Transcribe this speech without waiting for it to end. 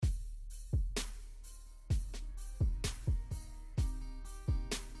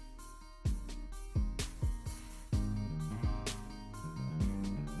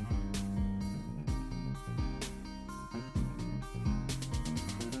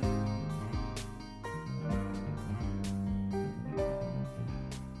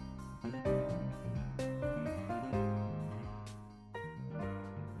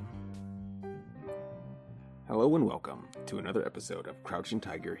Hello and welcome to another episode of Crouching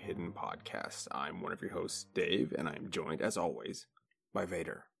Tiger Hidden Podcast. I'm one of your hosts, Dave, and I'm joined, as always, by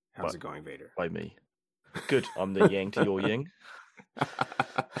Vader. How's it going, Vader? By me. Good. I'm the yang to your yin.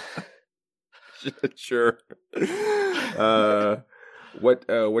 Sure. What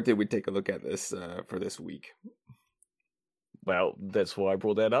did we take a look at this for this week? Well, that's why I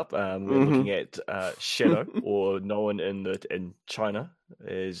brought that up. We're looking at Shadow, or known in China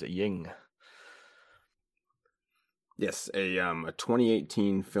as Ying. Yes, a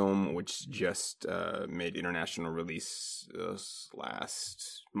 2018 film which just made international release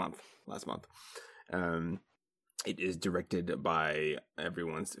last month. It is directed by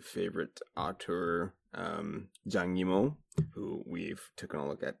everyone's favorite auteur, Zhang Yimou, who we've taken a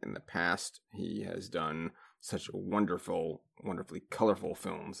look at in the past. He has done such wonderfully colorful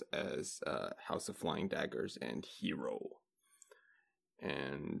films as House of Flying Daggers and Hero.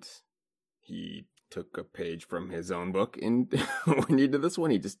 And he took a page from his own book, and when he did this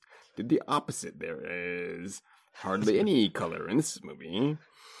one, he just did the opposite. There is hardly any color in this movie.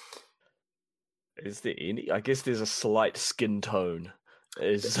 Is there any? I guess there's a slight skin tone.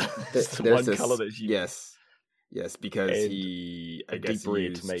 Is the one color that you... Yes, because he... I guess deep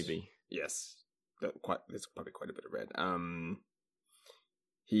red, maybe. Yes, there's probably quite a bit of red.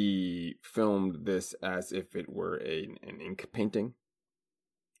 He filmed this as if it were an ink painting,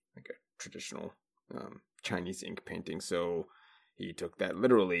 like a traditional Chinese ink painting. So he took that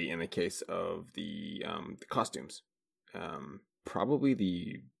literally in the case of the costumes.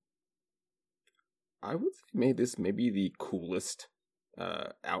 Probably I would say made this maybe the coolest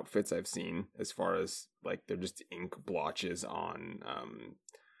outfits I've seen, as far as like they're just ink blotches on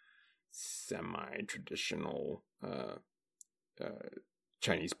semi-traditional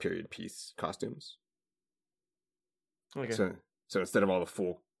Chinese period piece costumes. Okay. So instead of all the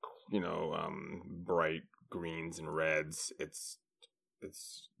full, bright greens and reds, it's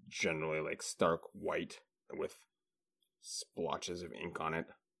generally like stark white with splotches of ink on it.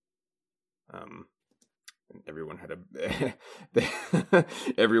 And everyone had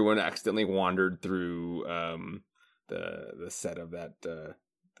everyone accidentally wandered through the set of that the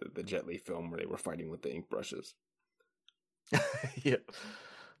Jet Li film where they were fighting with the ink brushes. Yeah.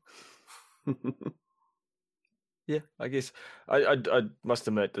 Yeah, I guess I must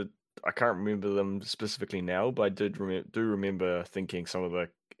admit that I can't remember them specifically now, but I do remember thinking some of the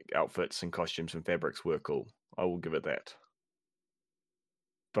outfits and costumes and fabrics were cool. I will give it that.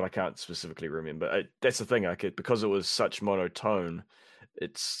 But I can't specifically remember. That's the thing. Because it was such monotone,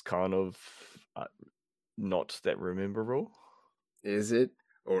 it's kind of not that memorable. Is it?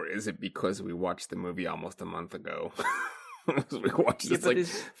 Or is it because we watched the movie almost a month ago? We watched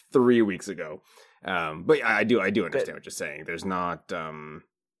this 3 weeks ago. But I do understand what you're saying. There's not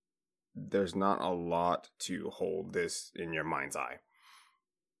a lot to hold this in your mind's eye.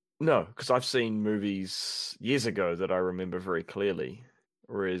 No, because I've seen movies years ago that I remember very clearly.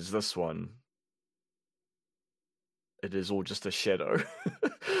 Whereas this one, it is all just a shadow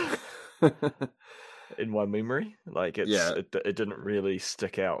in my memory. Like it didn't really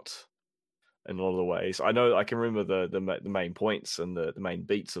stick out in a lot of the ways. I know I can remember the main points and the main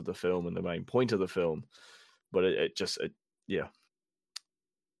beats of the film and the main point of the film, but it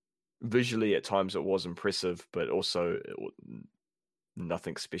visually at times it was impressive, but also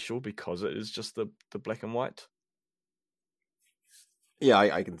nothing special because it is just the black and white. Yeah,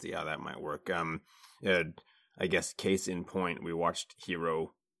 I can see how that might work. I guess case in point, we watched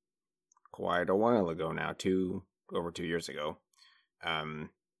Hero quite a while ago now, over 2 years ago.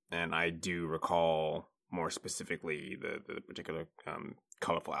 And I do recall more specifically the particular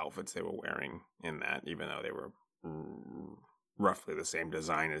colorful outfits they were wearing in that, even though they were roughly the same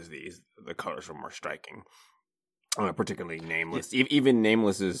design as these. The colors were more striking. Particularly Nameless. Yeah. Even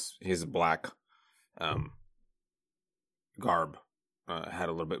Nameless's his black garb had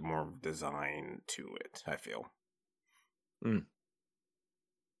a little bit more design to it, I feel. Mm.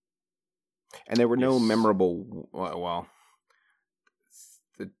 And there were no memorable... Well,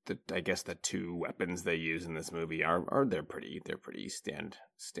 I guess the two weapons they use in this movie they're pretty stand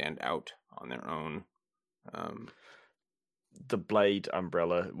out on their own. The blade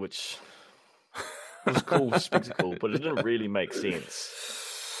umbrella, which was a cool spectacle, but it didn't really make sense.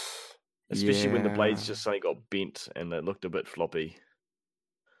 Especially when the blades just suddenly got bent and it looked a bit floppy.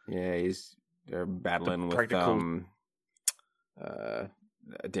 Yeah, they're battling with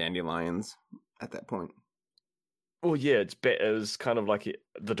dandelions at that point. Well, yeah, it was kind of like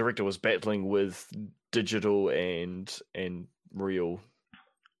the director was battling with digital and real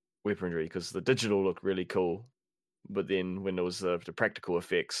weaponry, because the digital looked really cool But then when it was the practical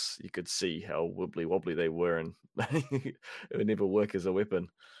effects, you could see how wibbly wobbly they were, and it would never work as a weapon.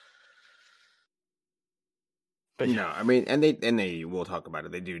 But No, I mean, and they will talk about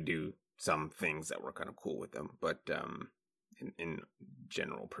it. They do some things that were kind of cool with them, but in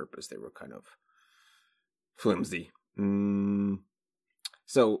general purpose, they were kind of flimsy.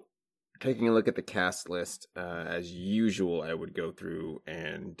 So, taking a look at the cast list, as usual, I would go through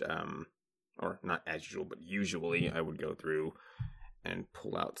and, or not as usual, but usually I would go through and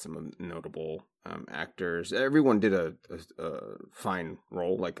pull out some notable actors. Everyone did a fine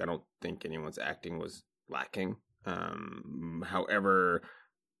role. Like, I don't think anyone's acting was lacking. However,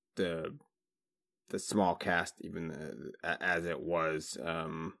 the small cast, even as it was,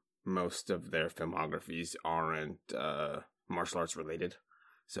 most of their filmographies aren't martial arts related,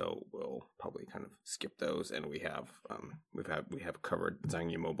 so we'll probably kind of skip those. And we have covered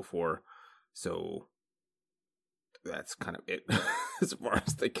Zhang Yimou before, so that's kind of it as far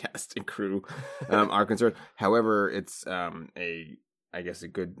as the cast and crew are concerned. However, it's I guess a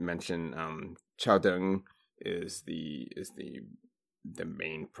good mention. Chao Deng is the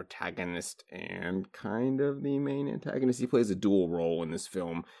main protagonist and kind of the main antagonist. He plays a dual role in this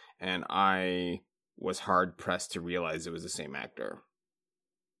film, and I was hard pressed to realize it was the same actor.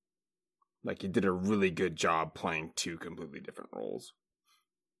 Like, he did a really good job playing two completely different roles.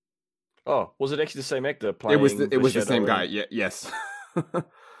 Oh, was it actually the same actor playing? It was the same guy. Yeah, yes.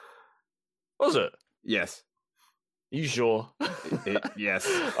 Was it? Yes. You sure? Yes.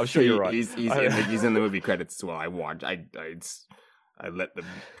 I'm sure you're right. He's in the movie credits as well. I let the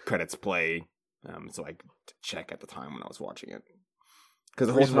credits play, so I could check at the time when I was watching it. Because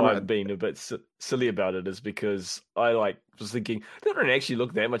the reason why I've been a bit silly about it is because I was thinking they don't actually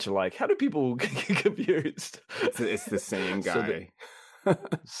look that much alike. How do people get confused? It's the same guy.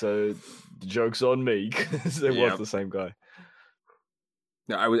 So the joke's on me because it was the same guy.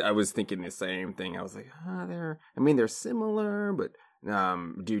 No, I was thinking the same thing. I was like, they're similar, but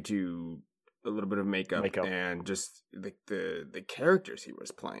due to a little bit of makeup. And just the characters he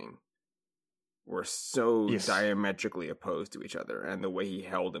was playing were so diametrically opposed to each other, and the way he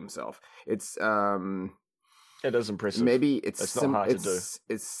held himself. It's it is impressive. Maybe it's not hard to do.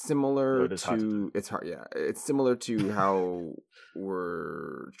 It's similar to it's hard. Yeah, it's similar to how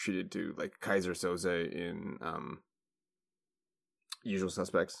we're treated to like Kaiser Soze in Usual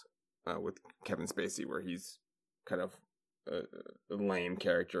Suspects with Kevin Spacey, where he's kind of a lame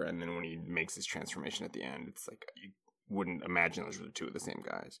character, and then when he makes his transformation at the end, it's like you wouldn't imagine those were the two of the same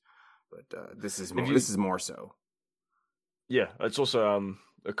guys. But this is more so. Yeah, it's also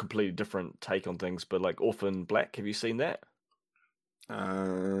a completely different take on things. But like Orphan Black, have you seen that?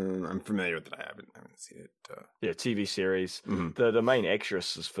 I'm familiar with it. I haven't seen it. Yeah, TV series. Mm-hmm. The main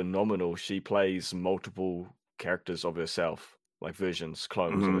actress is phenomenal. She plays multiple characters of herself, like versions,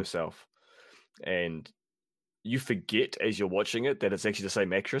 clones of herself, and you forget as you're watching it that it's actually the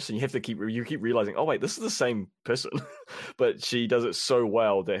same actress, and you have to keep realizing, oh wait, this is the same person. But she does it so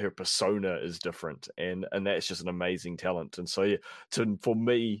well that her persona is different, and that's just an amazing talent. And so for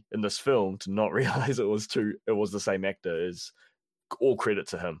me in this film to not realize it was the same actor is all credit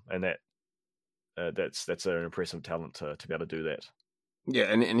to him, and that's an impressive talent to be able to do that. Yeah,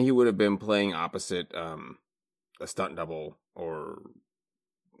 and he would have been playing opposite a stunt double, or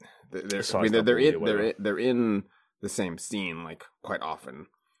they're in the same scene like quite often,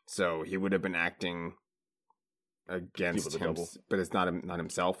 so he would have been acting against him, but it's not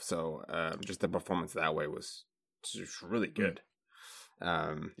himself. So just the performance that way was just really good.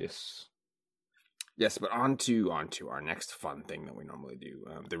 Yes, but on to our next fun thing that we normally do,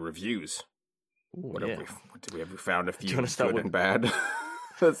 the reviews. Ooh, what have we found? A few good and bad.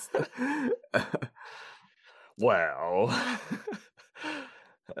 Well,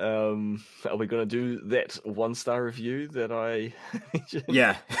 are we going to do that 1-star review that I mentioned?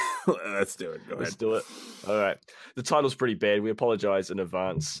 Yeah, let's do it. Go ahead. Let's do it. All right. The title's pretty bad. We apologize in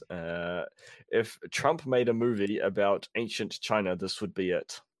advance. If Trump made a movie about ancient China, this would be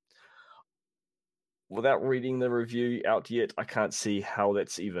it. Without reading the review out yet, I can't see how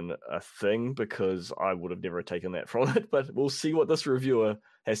that's even a thing, because I would have never taken that from it. But we'll see what this reviewer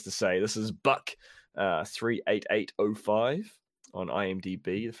has to say. This is Buck 38805 on IMDb,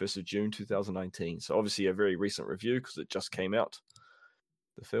 the 1st of June 2019. So obviously a very recent review because it just came out,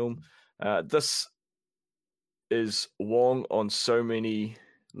 the film. This is Wong on so many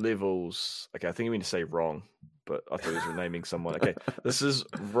levels. Okay, I think I mean to say wrong, but I thought he was renaming someone. Okay, this is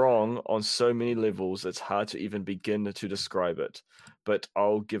wrong on so many levels, it's hard to even begin to describe it, but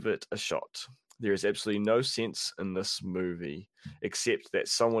I'll give it a shot. There is absolutely no sense in this movie except that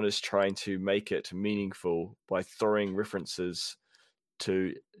someone is trying to make it meaningful by throwing references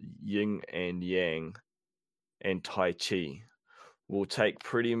to yin and yang and Tai Chi. We'll take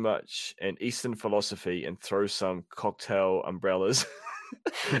pretty much an Eastern philosophy and throw some cocktail umbrellas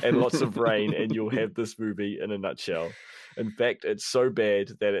and lots of rain, and you'll have this movie in a nutshell. In fact, it's so bad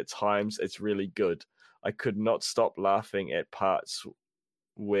that at times it's really good. I could not stop laughing at parts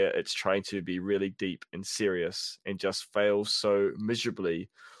where it's trying to be really deep and serious and just fails so miserably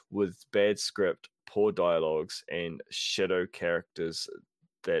with bad script, poor dialogues, and shadow characters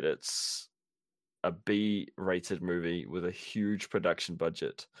that it's a B-rated movie with a huge production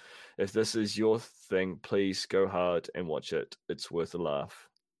budget. If this is your thing, please go hard and watch it. It's worth a laugh.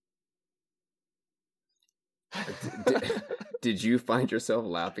 Did you find yourself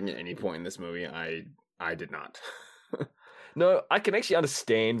laughing at any point in this movie? I did not. No, I can actually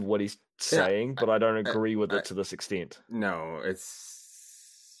understand what he's saying, but I don't agree with it to this extent. No, it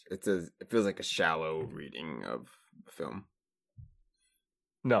feels like a shallow reading of the film.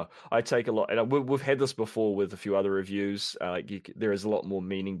 No, I take a lot, and we've had this before with a few other reviews. There is a lot more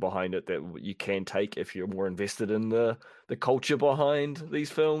meaning behind it that you can take if you're more invested in the culture behind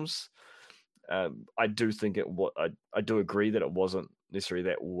these films. I do think I do agree that it wasn't necessarily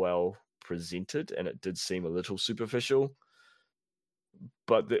that well presented, and it did seem a little superficial.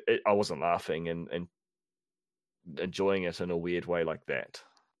 But I wasn't laughing and enjoying it in a weird way like that.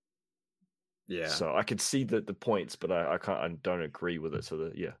 Yeah. So I could see the points, but I don't agree with it to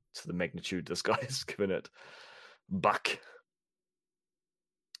the magnitude this guy has given it. Buck.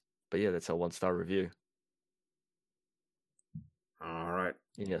 But yeah, that's our 1-star review. All right.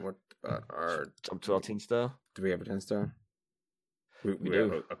 Yeah. What our jump to our 10-star? Do we have a 10-star? We do.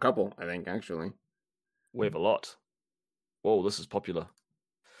 have a couple, I think, actually. We have a lot. Whoa, this is popular.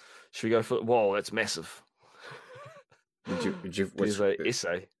 Should we go for? Whoa, that's massive. There's an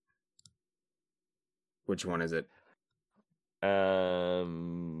essay. Which one is it?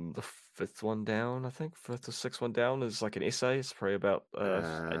 The fifth one down, I think. Fifth or sixth one down is like an essay. It's probably about a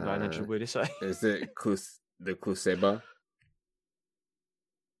 900-word essay. Is it the Cluseba?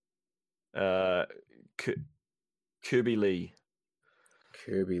 Kirby Lee.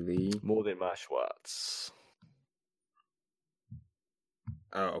 Kirby Lee. More Than Martial Arts.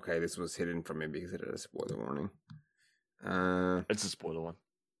 Oh, okay. This was hidden from me because it had a spoiler warning. It's a spoiler one.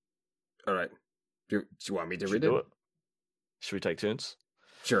 All right. Do you want me to read it? it? Should we take turns?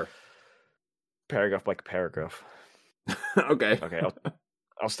 Sure. Paragraph by paragraph. Okay. Okay.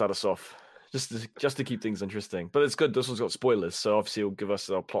 I'll start us off just to keep things interesting. But it's good. This one's got spoilers, so obviously it'll give us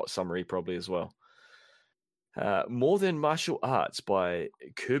a plot summary probably as well. More Than Martial Arts by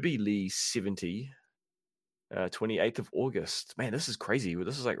Kirby Lee 70. 28th of August. Man, this is crazy.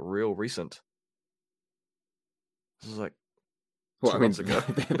 This is like real recent. This is like 2 months ago.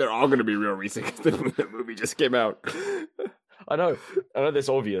 They're all going to be real recent because the movie just came out. I know that's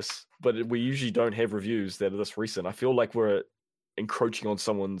obvious, but we usually don't have reviews that are this recent. I feel like we're encroaching on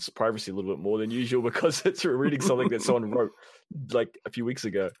someone's privacy a little bit more than usual because it's reading something that someone wrote like a few weeks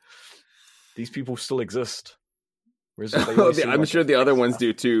ago. These people still exist. I'm sure the other ones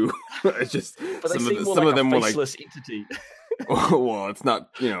do too. It's just some of them were like entity. Well, it's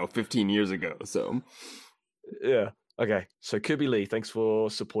not 15 years ago, so yeah. Okay, so Kirby Lee, thanks for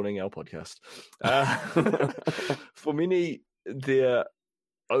supporting our podcast. For many, their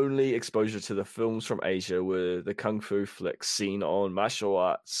only exposure to the films from Asia were the kung fu flicks seen on martial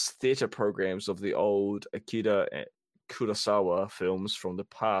arts theater programs of the old Akira Kurosawa films from the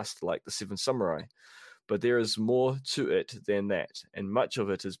past, like The Seven Samurai. But there is more to it than that, and much of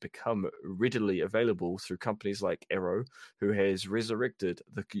it has become readily available through companies like Arrow, who has resurrected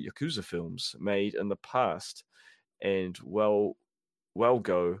the Yakuza films made in the past, and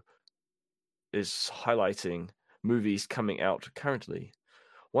Wellgo is highlighting movies coming out currently.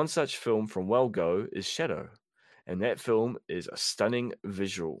 One such film from Wellgo is Shadow, and that film is a stunning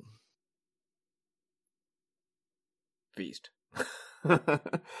visual. Feast.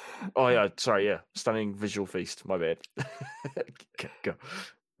 Oh yeah, sorry, yeah. Stunning visual feast, my bad. Go.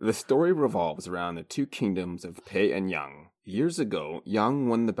 The story revolves around the two kingdoms of Pei and Yang. Years ago, Yang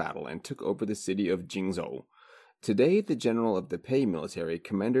won the battle and took over the city of Jingzhou. Today, the general of the Pei military,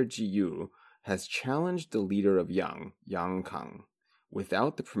 Commander Ji Yu, has challenged the leader of Yang, Yang Kang,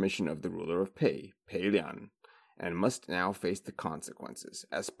 without the permission of the ruler of Pei, Pei Lian, and must now face the consequences.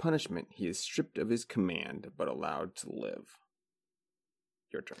 As punishment, he is stripped of his command, but allowed to live.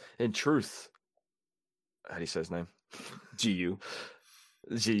 Your turn. In truth, how do you say his name? Ji Yu.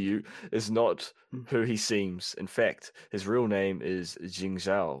 Ji Yu is not who he seems. In fact, his real name is Jing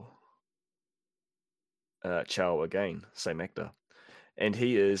Zhao. Chow again, same actor, and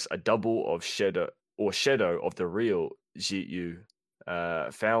he is a double of shadow of the real Ji Yu,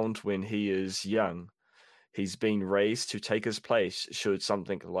 found when he is young. He's been raised to take his place should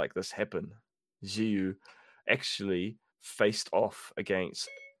something like this happen. Ji Yu actually faced off against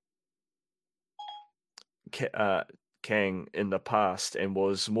Kang in the past and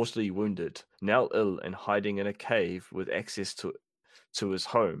was mortally wounded. Now ill and hiding in a cave with access to his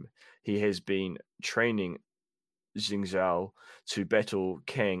home, he has been training Jing Zhao to battle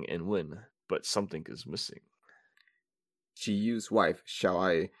Kang and win, but something is missing. Ji Yu's wife, Xiao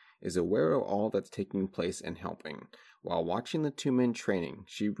Ai, is aware of all that's taking place and helping. While watching the two men training,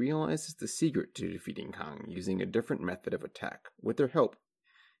 she realizes the secret to defeating Kang using a different method of attack. With their help,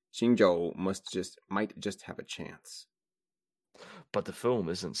 Xingzhou might just have a chance. But the film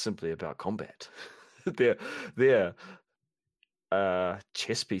isn't simply about combat. They're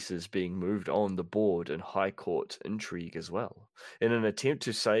chess pieces being moved on the board and high court intrigue as well. In an attempt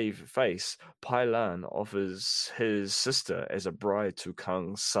to save face, Pai Lan offers his sister as a bride to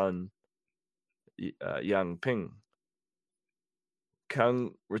Kang's son, Yang Ping.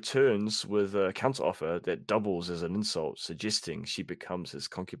 Kang returns with a counteroffer that doubles as an insult, suggesting she becomes his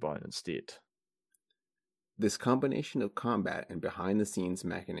concubine instead. This combination of combat and behind-the-scenes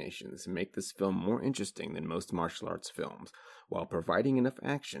machinations make this film more interesting than most martial arts films, while providing enough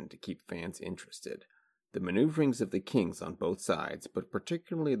action to keep fans interested. The maneuverings of the kings on both sides, but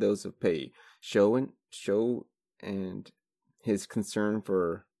particularly those of Pei, show his concern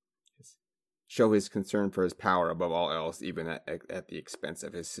for his power above all else, even at the expense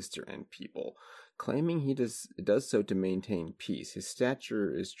of his sister and people. Claiming he does so to maintain peace, his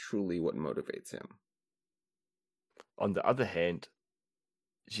stature is truly what motivates him. On the other hand,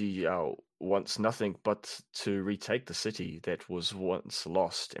 Ji Yao wants nothing but to retake the city that was once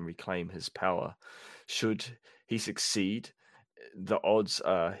lost and reclaim his power. Should he succeed, the odds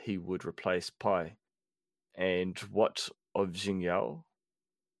are he would replace Pai. And what of Jingzhou?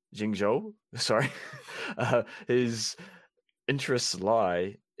 Sorry. His interests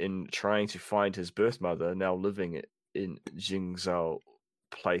lie in trying to find his birth mother, now living in Jingzhou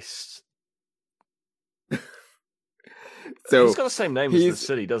Place. So he's got the same name as the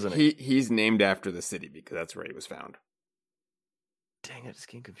city, doesn't he? He's named after the city because that's where he was found. Dang it, it's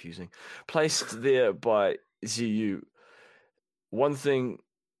getting confusing. Placed there by Ji Yu. One thing,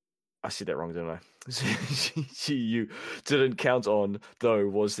 I said that wrong, didn't I? Ji Yu didn't count on, though,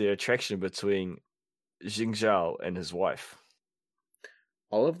 was the attraction between Jing Zhao and his wife.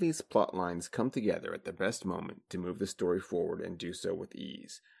 All of these plot lines come together at the best moment to move the story forward and do so with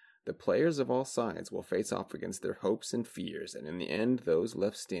ease. The players of all sides will face off against their hopes and fears, and in the end, those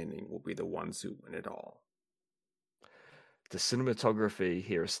left standing will be the ones who win it all. The cinematography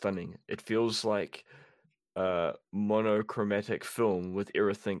here is stunning. It feels like a monochromatic film with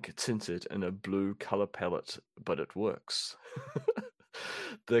everything tinted in a blue color palette, but it works.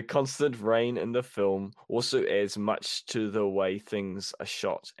 The constant rain in the film also adds much to the way things are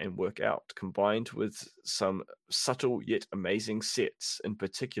shot and work out, combined with some subtle yet amazing sets, in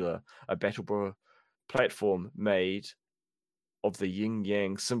particular a battle platform made of the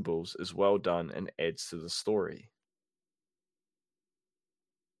yin-yang symbols is well done and adds to the story.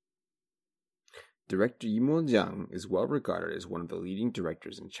 Director Yimou Jiang is well regarded as one of the leading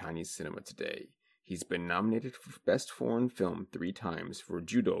directors in Chinese cinema today. He's been nominated for Best Foreign Film 3 times for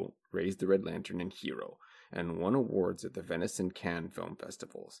Judo, Raise the Red Lantern, and Hero, and won awards at the Venice and Cannes film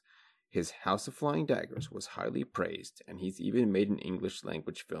festivals. His House of Flying Daggers was highly praised, and he's even made an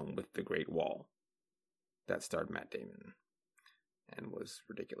English-language film with The Great Wall. That starred Matt Damon, and was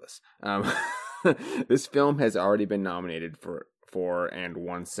ridiculous. This film has already been nominated for and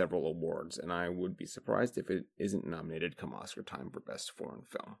won several awards, and I would be surprised if it isn't nominated come Oscar time for Best Foreign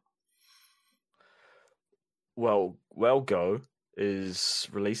Film. Well Go is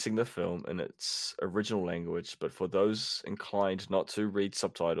releasing the film in its original language, but for those inclined not to read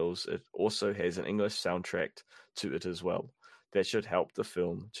subtitles, it also has an English soundtrack to it as well. That should help the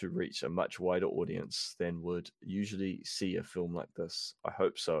film to reach a much wider audience than would usually see a film like this. I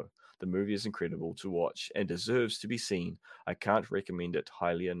hope so. The movie is incredible to watch and deserves to be seen. I can't recommend it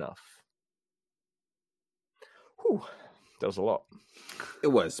highly enough. Whew, that was a lot. It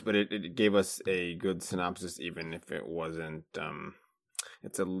was, but it gave us a good synopsis, even if it wasn't.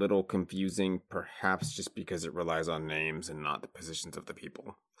 It's a little confusing, perhaps just because it relies on names and not the positions of the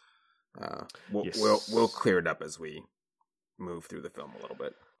people. We'll clear it up as we move through the film a little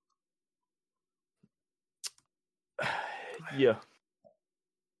bit. Yeah.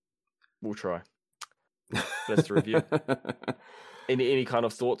 We'll try. That's the review. Any kind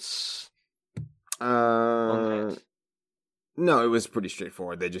of thoughts? on that? No, it was pretty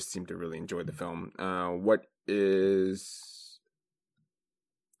straightforward. They just seemed to really enjoy the film. What is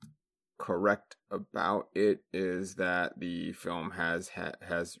correct about it is that the film has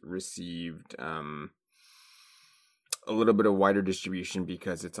received a little bit of wider distribution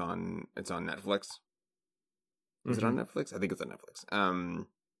because it's on Netflix. Is it on Netflix? I think it's on Netflix.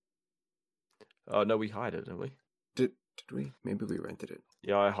 Oh no, we hired it, didn't we? Did we? Maybe we rented it.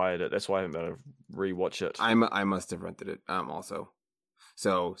 Yeah, I hired it. That's why I haven't been able to rewatch it. I must have rented it. Also,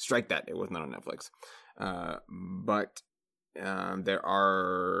 so strike that. It was not on Netflix. But there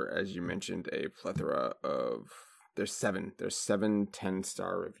are, as you mentioned, a plethora of. There's 7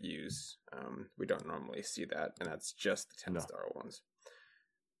 10-star reviews. We don't normally see that, and that's just the 10-star ones.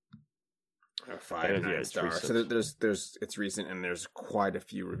 5 9-star. So there's it's recent, and there's quite a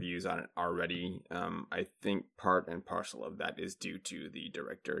few reviews on it already. I think part and parcel of that is due to the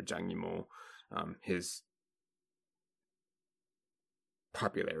director Zhang Yimou, his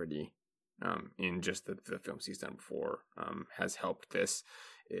popularity in just the films he's done before has helped this.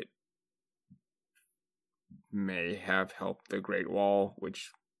 It may have helped The Great Wall,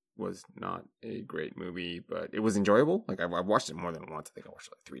 which was not a great movie, but it was enjoyable. Like I've watched it more than once. I think I watched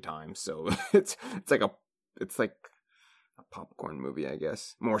it like 3 times. So it's like a popcorn movie, I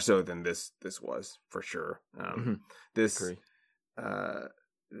guess, more so than this was for sure. This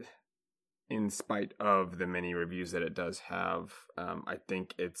in spite of the many reviews that it does have, I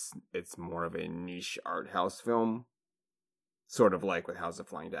think it's more of a niche art house film, sort of like with House of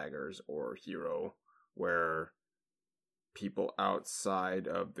Flying Daggers or Hero, where people outside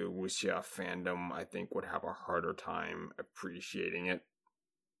of the wuxia fandom, I think, would have a harder time appreciating it.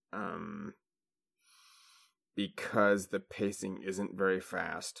 Because the pacing isn't very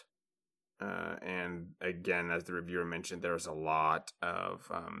fast. And again, as the reviewer mentioned, there's a lot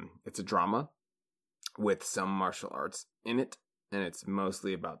of... it's a drama with some martial arts in it, and it's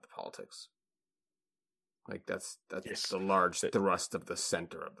mostly about the politics. Like, that's the large thrust of the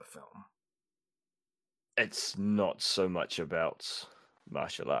center of the film. It's not so much about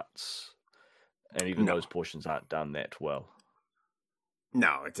martial arts, and even those portions aren't done that well.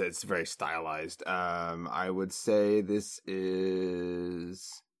 No, it's very stylized. I would say this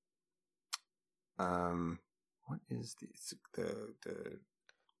is what is the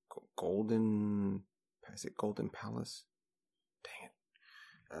Golden? Is it Golden Palace? Dang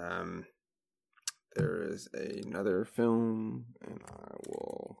it. There is another film, and I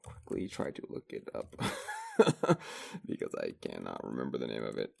will quickly try to look it up because I cannot remember the name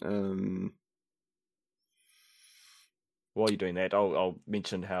of it. While you're doing that, I'll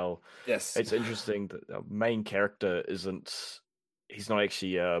mention how it's interesting that the main character he's not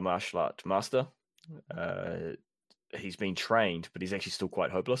actually a martial art master. He's been trained, but he's actually still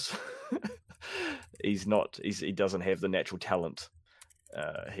quite hopeless. He doesn't have the natural talent.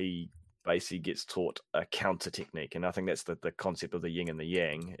 He basically gets taught a counter technique, and I think that's the concept of the yin and the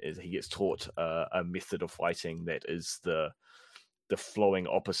yang. Is he gets taught a method of fighting that is the flowing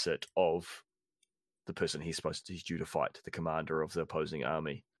opposite of the person he's due to fight, the commander of the opposing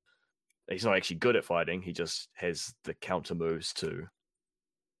army. He's not actually good at fighting. He just has the counter moves to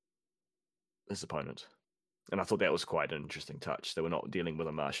his opponent. And I thought that was quite an interesting touch. That we're not dealing with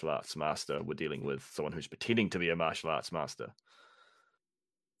a martial arts master. We're dealing with someone who's pretending to be a martial arts master.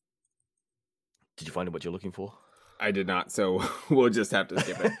 Did you find what you're looking for? I did not, so we'll just have to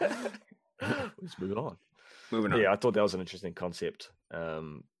skip it. Let's move on. Moving on. Yeah, I thought that was an interesting concept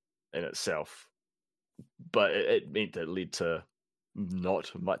in itself. But it meant that it led to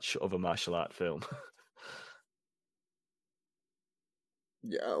not much of a martial art film.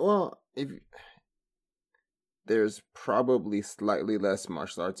 Yeah, well, there's probably slightly less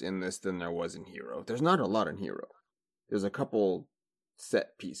martial arts in this than there was in Hero. There's not a lot in Hero. There's a couple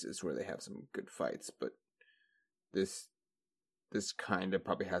set pieces where they have some good fights, but this kind of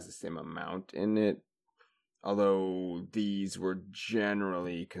probably has the same amount in it. Although these were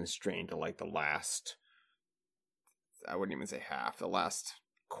generally constrained to like the last, I wouldn't even say half, the last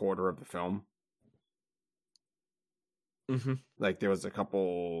quarter of the film. Mm-hmm. Like there was a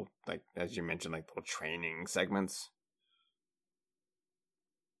couple, like as you mentioned, like little training segments.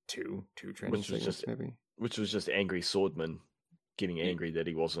 Two training segments, maybe. Which was just angry swordman getting angry that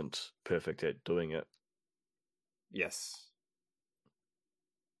he wasn't perfect at doing it. Yes.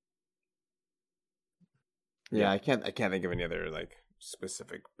 Yeah, I can't think of any other like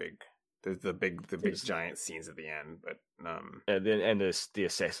specific big. There's the big giant scenes at the end, but and there's the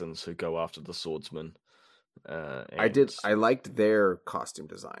assassins who go after the swordsman. I liked their costume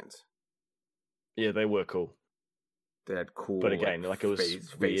designs. Yeah, they were cool. They had cool, but again, like it was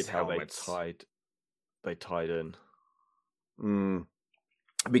face weird how helmets. they tied. they tied in.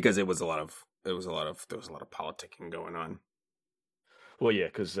 Because there was a lot of politicking going on. Well, yeah,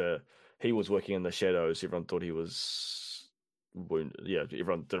 because he was working in the shadows. Everyone thought he was wounded. Yeah,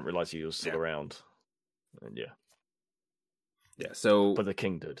 everyone didn't realize he was still around. And yeah. So, but the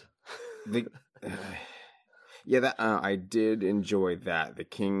king did. That I did enjoy that. The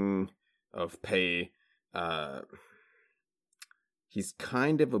King of Pei, he's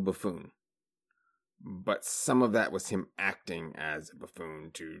kind of a buffoon, but some of that was him acting as a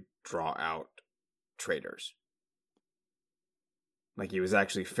buffoon to draw out traitors. Like, he was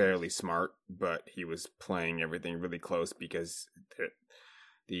actually fairly smart, but he was playing everything really close because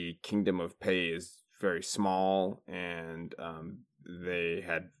the Kingdom of Pei is very small, and they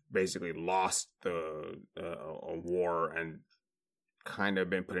had basically lost a war and kind of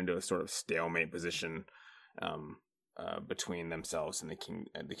been put into a sort of stalemate position between themselves and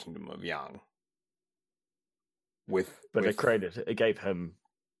the Kingdom of Yang. It gave him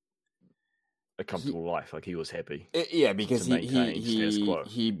a comfortable life. Like, he was happy. Because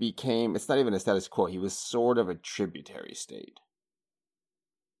he became, it's not even a status quo, he was sort of a tributary state.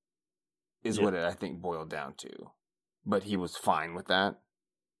 Is what it, I think, boiled down to. But he was fine with that,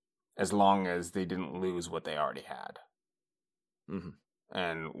 as long as they didn't lose what they already had. Mm-hmm.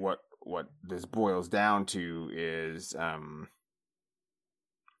 And what this boils down to is, I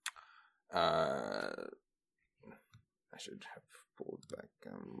should have pulled back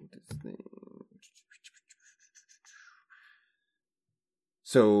this thing.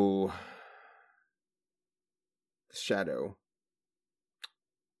 So, Shadow,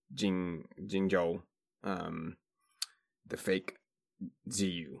 Jingzhou, the fake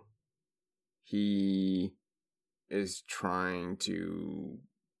Ziyu, he is trying to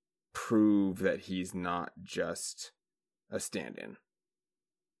prove that he's not just a stand-in.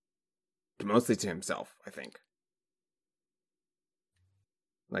 Mostly to himself, I think.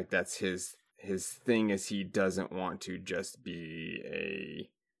 Like, that's his thing, is he doesn't want to just be a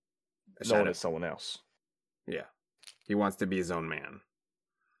known as someone else. Yeah. He wants to be his own man.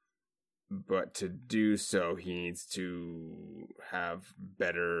 But to do so, he needs to have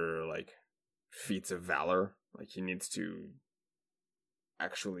better, like, feats of valor. Like, he needs to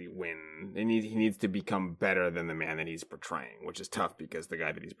actually win. He needs to become better than the man that he's portraying, which is tough because the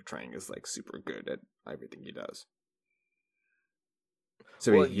guy that he's portraying is, like, super good at everything he does.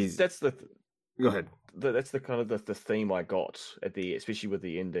 So go ahead. That's the kind of the theme I got at especially with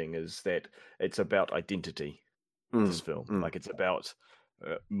the ending, is that it's about identity. This film, like, it's about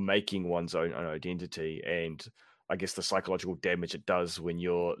making one's own identity, and I guess the psychological damage it does when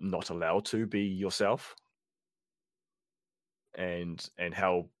you're not allowed to be yourself, and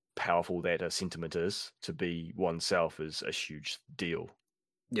how powerful that sentiment is. To be oneself is a huge deal.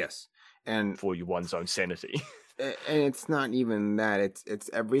 Yes, and for one's own sanity. And it's not even that; it's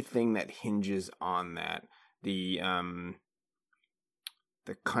everything that hinges on that. The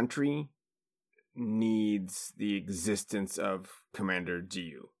country needs the existence of Commander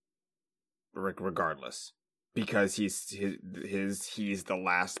Ziyu, regardless, because he's the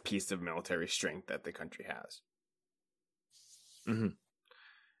last piece of military strength that the country has. Mm-hmm.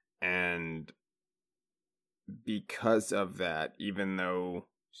 And because of that, even though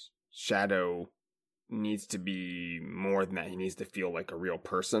Shadow needs to be more than that, he needs to feel like a real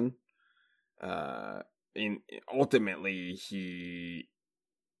person. Ultimately, he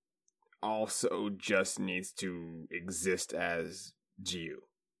also just needs to exist as Ziyu.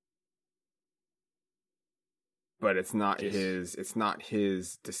 But it's not his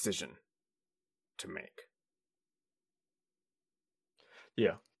decision to make.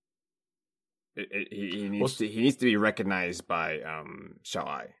 Yeah. He needs to be recognized by Xiao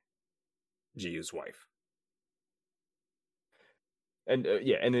Ai, Ziyu's wife. And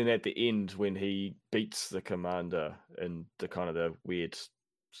and then at the end, when he beats the commander in the kind of the weird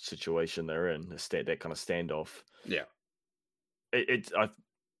situation they're in, that kind of standoff. Yeah. I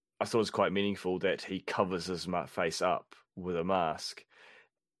thought it was quite meaningful that he covers his face up with a mask,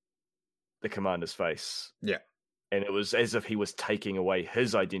 the commander's face. Yeah. And it was as if he was taking away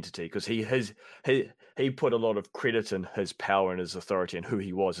his identity, because he put a lot of credit in his power and his authority and who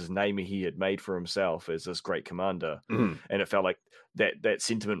he was, his name he had made for himself as this great commander. Mm-hmm. And it felt like that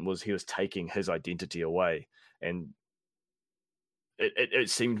sentiment was he was taking his identity away. And it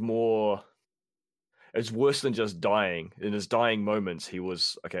seemed more... It's worse than just dying. In his dying moments, he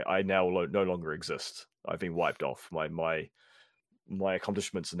was, okay, I now no longer exist. I've been wiped off. My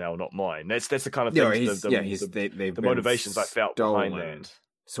accomplishments are now not mine. That's the kind of thing. The motivations I felt behind that.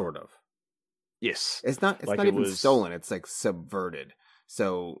 Sort of. Yes. It's not even stolen. It's like subverted.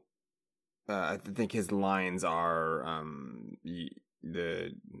 So I think his lines are I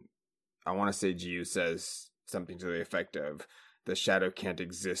want to say Jiu says something to the effect of the shadow can't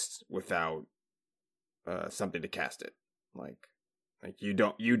exist without something to cast it. Like you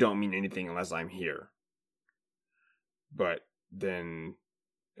don't mean anything unless I'm here. But then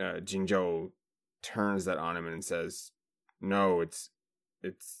Jingzhou turns that on him and says, "No, it's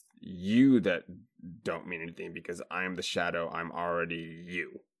you that don't mean anything because I'm the shadow. I'm already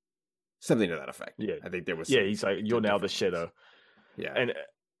you." Something to that effect. Yeah, I think there was. Yeah, he's like, "You're now the shadow." Yeah, and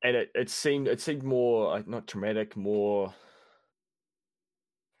it seemed more like not traumatic, more.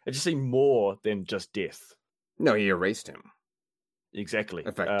 It just seemed more than just death. no, he erased him. Exactly.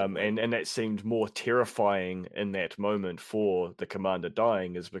 Effectively. And that seemed more terrifying in that moment for the commander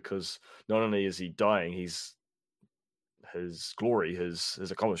dying, is because not only is he dying, his glory, his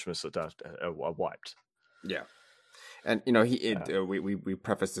accomplishments are wiped. Yeah, and we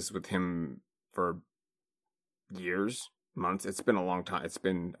prefaced this with him for years, months. It's been a long time. It's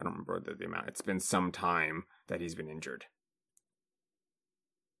been, I don't remember the amount. It's been some time that he's been injured.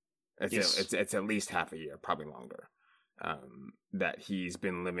 It's at least half a year, probably longer. That he's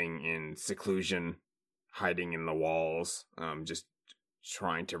been living in seclusion, hiding in the walls, just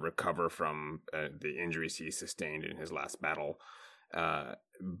trying to recover from the injuries he sustained in his last battle.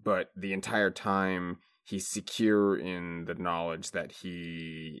 But the entire time, he's secure in the knowledge that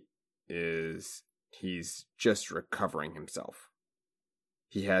he's just recovering himself.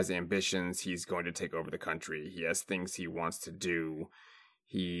 He has ambitions. He's going to take over the country. He has things he wants to do.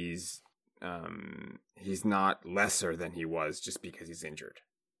 He's not lesser than he was just because he's injured.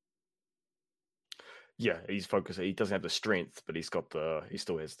 Yeah, he's focused. He doesn't have the strength, but he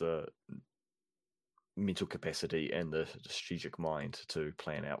still has the mental capacity and the strategic mind to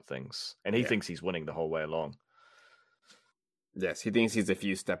plan out things. And he thinks he's winning the whole way along. Yes, he thinks he's a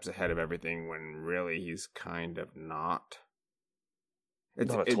few steps ahead of everything when really he's kind of not.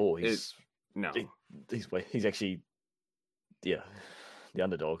 Not at all. He's actually, the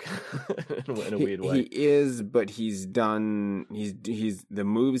underdog in a weird way. He is, but he's the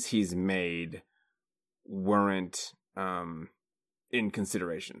moves he's made weren't in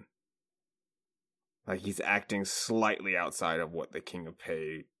consideration. Like, he's acting slightly outside of what the King of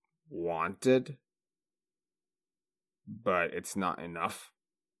Pei wanted, but it's not enough.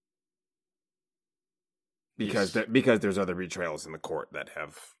 Because there's other betrayals in the court that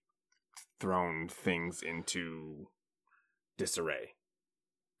have thrown things into disarray.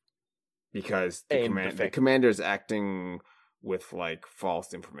 Because the commander's acting with like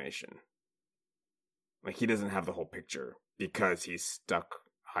false information. Like, he doesn't have the whole picture because he's stuck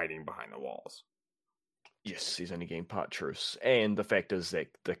hiding behind the walls. Yes, he's only getting part truths. And the fact is that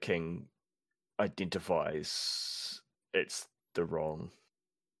the king identifies it's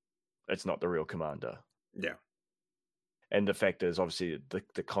not the real commander. Yeah. And the fact is, obviously,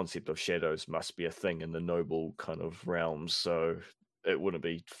 the concept of shadows must be a thing in the noble kind of realms, so it wouldn't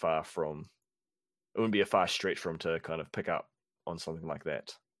be a far stretch for him to kind of pick up on something like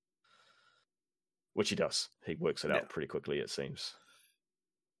that. Which he does. He works it out pretty quickly, it seems.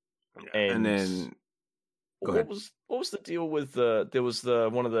 Yeah. And then what was the deal with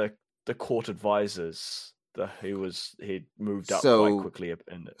one of the court advisors that he'd moved up quite quickly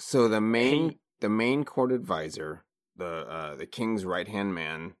in it. So the main court advisor, the king's right-hand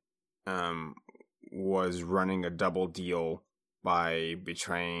man, was running a double deal by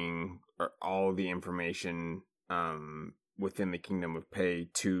betraying all the information within the Kingdom of Pei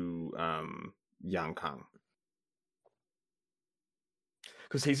to Yang Kang.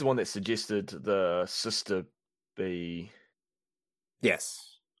 Because he's the one that suggested the sister be...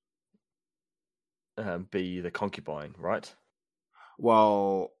 Yes. Be the concubine, right?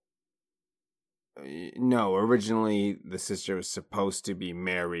 Well, no. Originally, the sister was supposed to be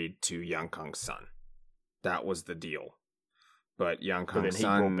married to Yang Kang's son. That was the deal. But Yang Kang's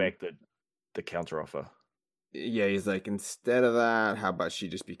son... Then he brought back the counteroffer. Yeah, he's like, instead of that, how about she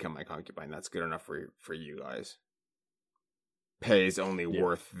just become my concubine? That's good enough for you guys. Pei is only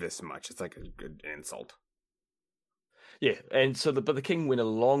worth this much. It's like a good insult. Yeah, and so but the king went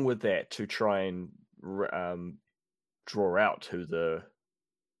along with that to try and draw out who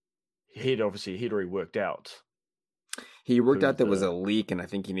he'd already worked out. He worked out there was a leak, and I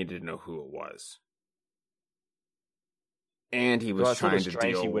think he needed to know who it was. And he was trying to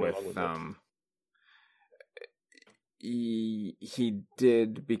deal with he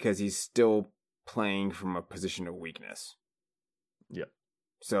did, because he's still playing from a position of weakness. Yep.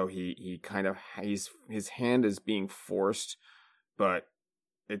 So he kind of his hand is being forced, but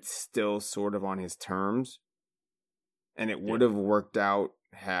it's still sort of on his terms. And it would have worked out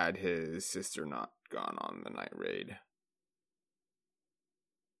had his sister not gone on the night raid.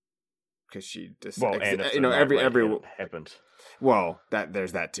 Because she just, Well, and if you know, every hadn't happened. Well,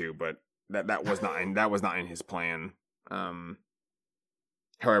 there's that too, but that was not in his plan.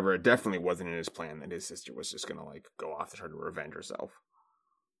 However, it definitely wasn't in his plan that his sister was just gonna like go off to try to revenge herself.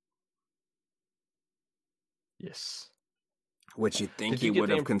 Yes. Which you'd think he would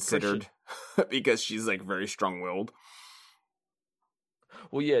have considered because she's like very strong-willed.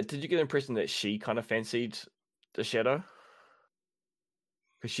 Well, yeah. Did you get the impression that she kind of fancied the Shadow?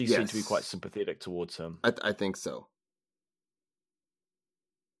 Because she seemed to be quite sympathetic towards him. I think so.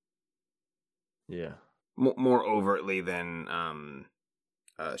 Yeah. More overtly than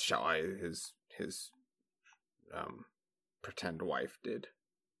Xiaoai, his pretend wife, did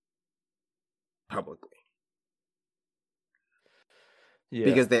publicly. Yeah,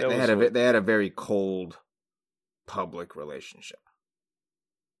 because they had a very cold public relationship.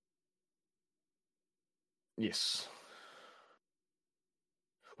 Yes.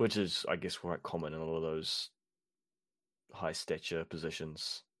 Which is, I guess, quite common in a lot of those high stature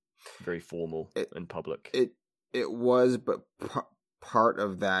positions. Very formal in public. It was, but part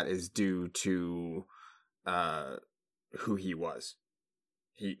of that is due to who he was.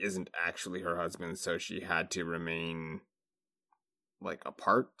 He isn't actually her husband, so she had to remain like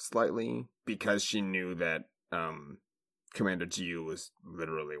apart slightly because she knew that Commander Jiu was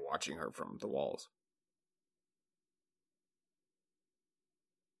literally watching her from the walls.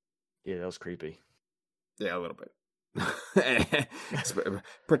 Yeah, that was creepy. Yeah, a little bit.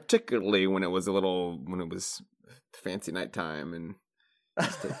 Particularly when it was fancy nighttime and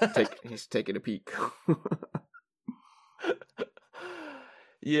he's taking a peek.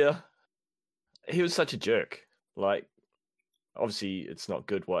 Yeah. He was such a jerk. Like, obviously it's not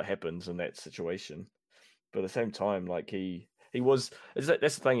good what happens in that situation. But at the same time, like he was,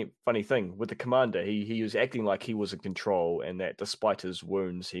 that's the funny thing with the commander. He was acting like he was in control, and that despite his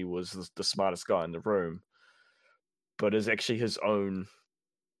wounds, he was the smartest guy in the room. But it's actually his own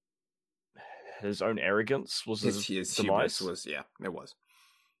arrogance was his demise. It was.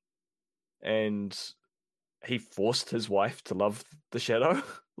 And he forced his wife to love the Shadow.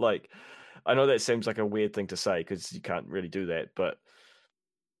 Like, I know that seems like a weird thing to say because you can't really do that, but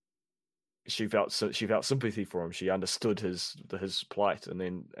she felt sympathy for him. She understood his plight, and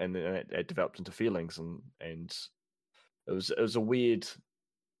then it developed into feelings, and it was a weird.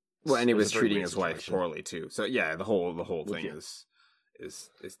 Well, and he was treating his wife poorly too. So yeah, the whole thing is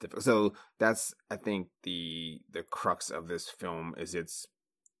difficult. So that's, I think, the crux of this film is it's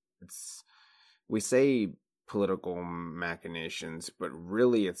we say political machinations, but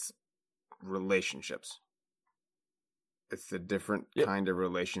really it's relationships. It's the different kind of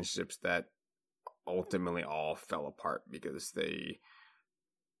relationships that ultimately all fell apart because they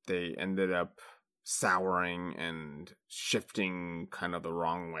ended up souring and shifting kind of the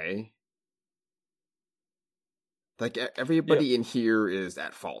wrong way. Like everybody in here is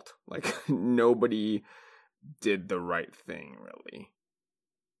at fault. Like nobody did the right thing, really.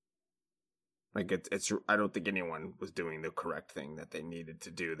 Like it's I don't think anyone was doing the correct thing that they needed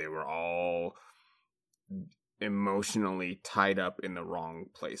to do. They were all emotionally tied up in the wrong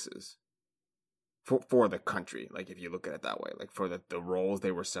places for the country. Like if you look at it that way, like for the roles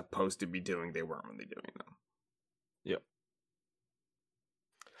they were supposed to be doing, they weren't really doing them. Yep.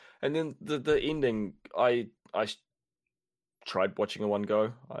 And then the ending, I tried watching in one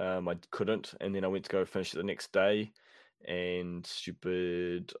go. I couldn't, and then I went to go finish it the next day, and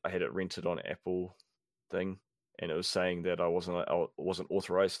I had it rented on Apple thing, and it was saying that I wasn't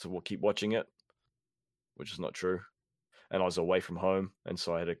authorized to keep watching it, which is not true. And I was away from home, and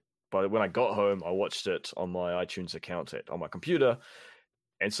so I had to. But when I got home, I watched it on my iTunes account on my computer,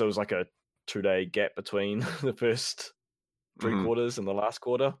 and so it was like a 2-day gap between the first three quarters and the last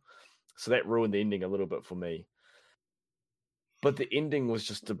quarter. So that ruined the ending a little bit for me. But the ending was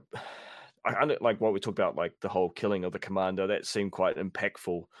just like what we talked about, like the whole killing of the commander. That seemed quite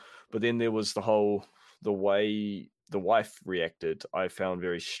impactful. But then there was the way the wife reacted, I found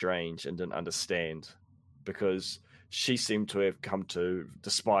very strange and didn't understand, because she seemed to have come to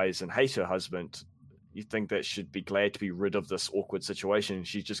despise and hate her husband. You think that she'd be glad to be rid of this awkward situation.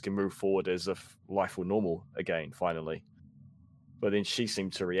 She just can move forward as if life were normal again, finally. But then she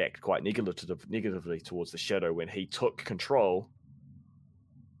seemed to react quite negatively towards the Shadow when he took control.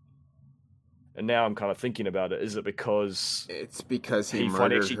 And now I'm kind of thinking about it. Is it because... It's because he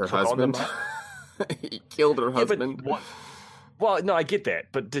murdered her husband? He killed her husband? Well, no, I get that.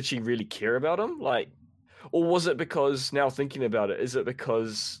 But did she really care about him? Or was it because, now thinking about it, is it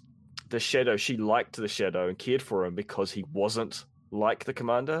because the Shadow, she liked the Shadow and cared for him because he wasn't like the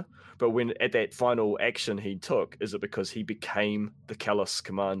commander, but when at that final action he took, is it because he became the callous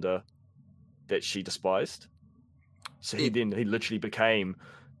commander that she despised? So he literally became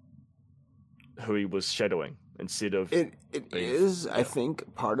who he was shadowing instead of it is, I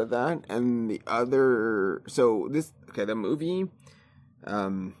think, part of that. And the other, so this, okay, the movie,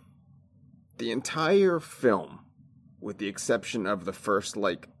 the entire film, with the exception of the first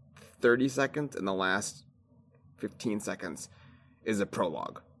like 30 seconds and the last 15 seconds, is a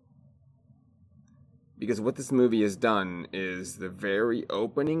prologue. Because what this movie has done is the very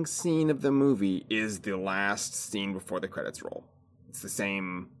opening scene of the movie is the last scene before the credits roll. It's the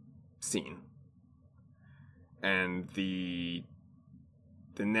same scene. And the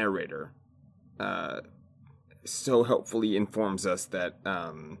narrator so helpfully informs us that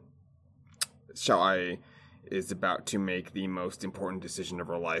Xiao is about to make the most important decision of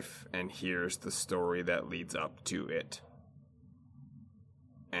her life, and here's the story that leads up to it.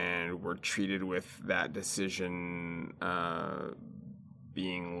 And we're treated with that decision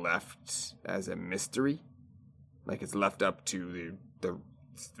being left as a mystery. Like it's left up to the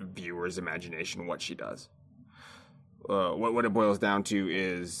viewer's imagination what she does. What it boils down to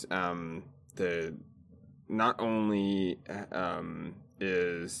is not only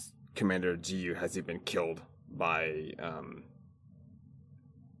is Commander Jiyu, has he been killed by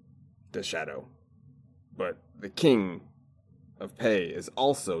the Shadow, but the king of Pei is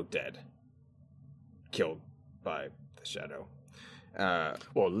also dead, killed by the Shadow.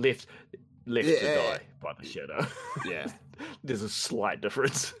 Left to die by the Shadow. Yeah. There's a slight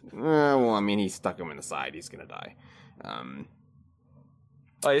difference. Well, I mean, he stuck him in the side. He's gonna die. Oh,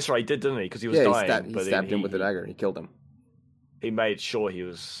 that's right. He did, didn't he? Because he was dying. He stabbed him with a dagger. He killed him. He made sure he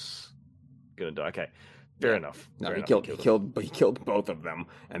was gonna die. Okay, fair enough. No, he killed both of them,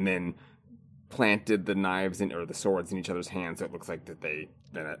 and then planted the knives or the swords in each other's hands. So it looks like that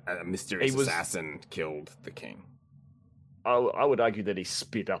a mysterious assassin killed the king. I would argue that he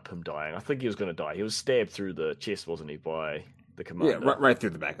sped up him dying. I think he was going to die. He was stabbed through the chest, wasn't he, by the commander? Yeah, right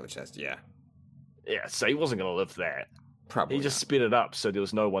through the back of the chest, yeah. Yeah, so he wasn't going to live that. Probably He just sped it up so there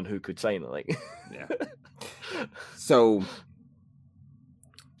was no one who could say anything. Yeah. So,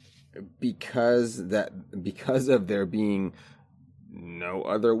 because of there being no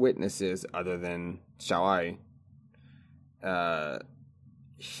other witnesses other than Xiao Ai,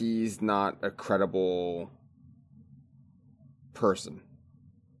 he's not a credible person,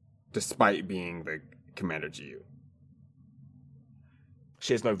 despite being the Commander Jiyu.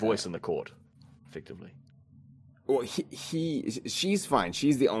 She has no voice in the court, effectively. Well, she's fine.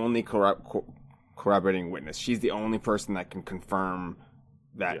 She's the only corroborating witness. She's the only person that can confirm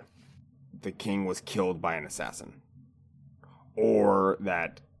that the king was killed by an assassin, or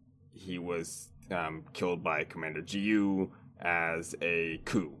that he was killed by Commander Jiyu as a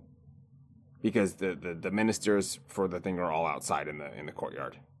coup. Because the ministers for the thing are all outside in the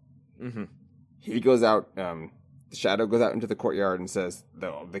courtyard. Mm-hmm. He goes out. The Shadow goes out into the courtyard and says,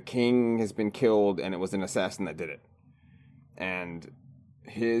 "The king has been killed, and it was an assassin that did it." And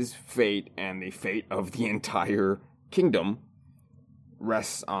his fate and the fate of the entire kingdom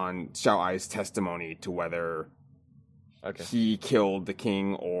rests on Xiao Ai's testimony to whether he killed the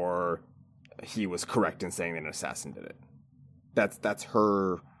king or he was correct in saying that an assassin did it. That's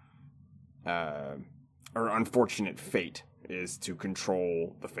her. Her unfortunate fate is to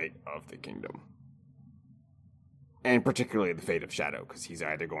control the fate of the kingdom. And particularly the fate of Shadow, because he's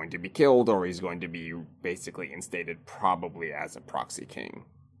either going to be killed or he's going to be basically instated probably as a proxy king.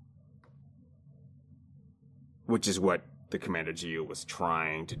 Which is what the Commander Jiyu was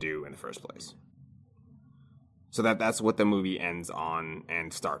trying to do in the first place. So that's what the movie ends on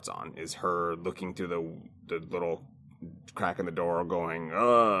and starts on, is her looking through the little crack in the door going,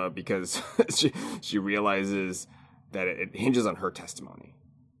 because she realizes that it hinges on her testimony.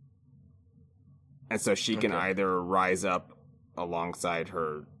 And so she can either rise up alongside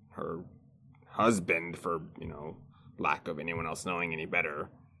her husband for, lack of anyone else knowing any better,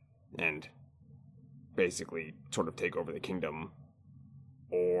 and basically sort of take over the kingdom,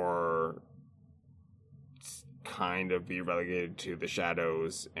 or kind of be relegated to the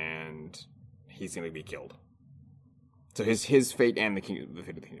shadows and he's going to be killed. So his fate and the fate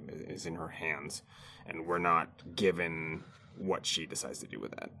of the kingdom is in her hands, and we're not given what she decides to do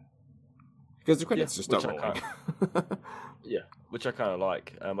with that. Because the credits just start rolling. Which I kind of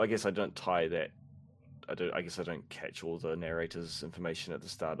like. I guess I don't tie that. I guess I don't catch all the narrator's information at the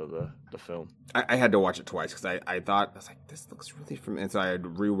start of the film. I had to watch it twice because I thought, I was like, this looks really familiar. And so I had to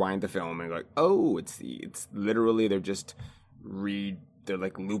rewind the film and like, oh, it's literally they're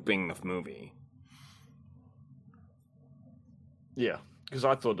like looping the movie. Yeah, because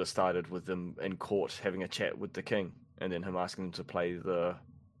I thought it started with them in court having a chat with the king, and then him asking them to play the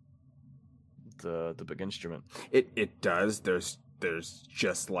big instrument. It does. There's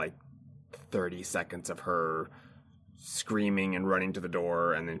just like 30 seconds of her screaming and running to the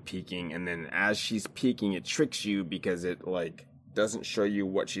door and then peeking, and then as she's peeking it tricks you because it like doesn't show you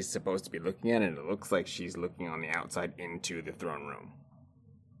what she's supposed to be looking at, and it looks like she's looking on the outside into the throne room.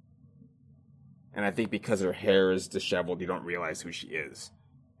 And I think because her hair is disheveled, you don't realize who she is,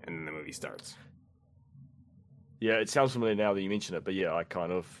 and then the movie starts. Yeah, it sounds familiar now that you mention it, but yeah, I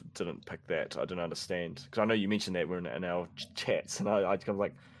kind of didn't pick that. I didn't understand because I know you mentioned that in our chats, and I kind of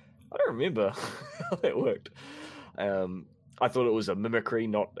like, I don't remember how that worked. I thought it was a mimicry,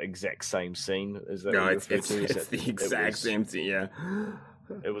 not exact same scene. Is that No, what it's the exact same scene. Yeah,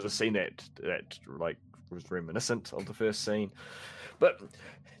 it was a scene that like was reminiscent of the first scene, but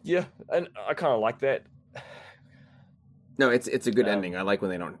yeah, and I kind of like that. No, it's a good ending. I like when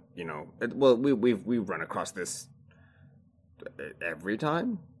they don't, well, we run across this every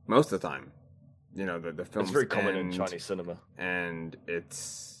time, most of the time. The films. It's very common in Chinese cinema, and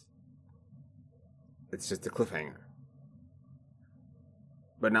it's just a cliffhanger.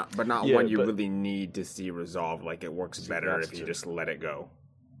 But not one you really need to see resolved. Like, it works better if you just let it go.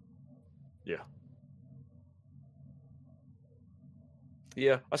 Yeah.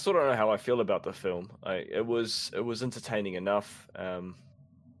 Yeah, I still don't know how I feel about the film. It was entertaining enough. The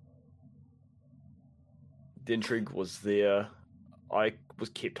intrigue was there. I was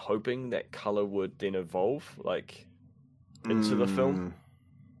kept hoping that color would then evolve, like, into the film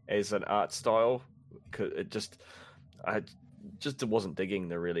as an art style. I just wasn't digging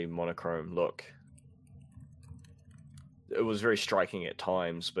the really monochrome look. It was very striking at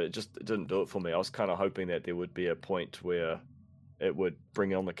times, but it didn't do it for me. I was kind of hoping that there would be a point where it would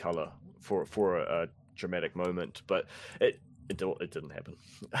bring on the color for a dramatic moment, but it didn't happen.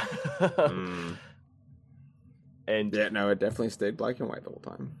 And yeah, no, it definitely stayed black and white the whole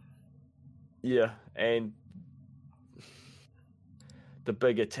time. Yeah, and the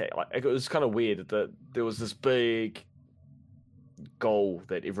big attack, like, it was kind of weird that there was this big goal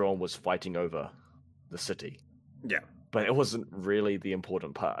that everyone was fighting over, the city. Yeah, but it wasn't really the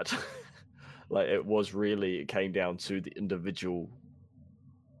important part. Like, it came down to the individual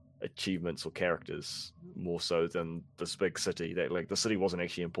achievements or characters more so than this big city. That, like, the city wasn't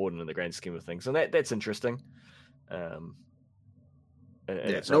actually important in the grand scheme of things, and that's interesting.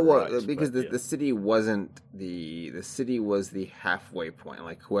 Because the city wasn't the city was the halfway point.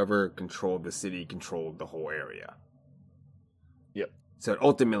 Like, whoever controlled the city controlled the whole area. Yep. So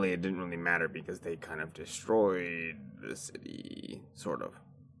ultimately, it didn't really matter because they kind of destroyed the city, sort of.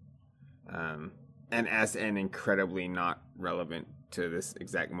 And as an incredibly not relevant to this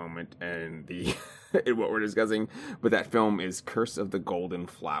exact moment and the in what we're discussing, but that film is Curse of the Golden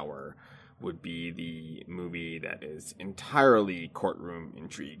Flower, would be the movie that is entirely courtroom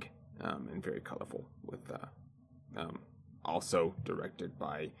intrigue, and very colorful, with also directed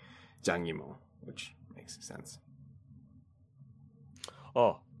by Zhang Yimou, which makes sense.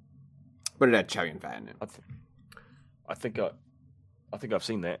 Oh, but it had Chow Yun-fat in it. I think I've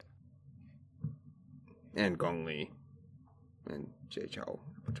seen that. And Gong Li and Jay Chou.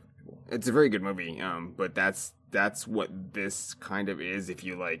 It's a very good movie, but that's what this kind of is. If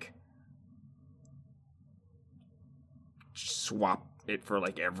you like swap it for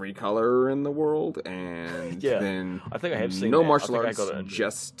like every color in the world, and then I think I have seen no that. martial arts,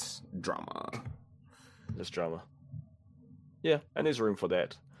 just drama. Just drama. Yeah, and there's room for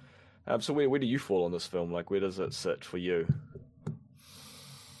that. So where do you fall on this film? Like, where does it sit for you?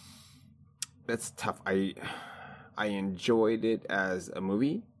 That's tough. I enjoyed it as a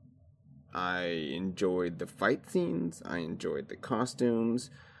movie. I enjoyed the fight scenes. I enjoyed the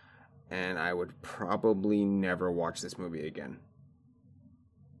costumes. And I would probably never watch this movie again.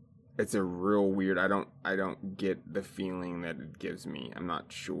 It's a real weird. I don't get the feeling that it gives me. I'm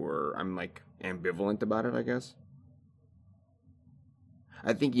not sure. I'm like ambivalent about it, I guess.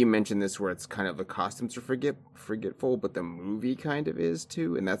 I think you mentioned this where it's kind of the costumes are forgetful, but the movie kind of is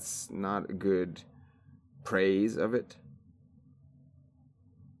too, and that's not a good praise of it.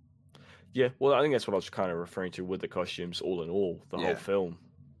 Yeah, well, I think that's what I was kind of referring to with the costumes. All in all, the whole film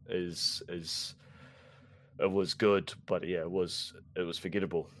is it was good, but yeah, it was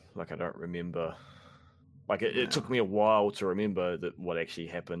forgettable. Like, I don't remember. Like, it took me a while to remember what actually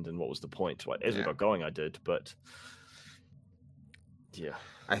happened and what was the point. Like, as we got going, I did, but. Yeah,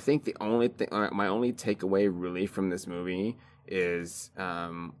 I think the only thing, my only takeaway really from this movie is,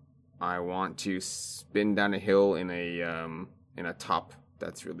 I want to spin down a hill in a top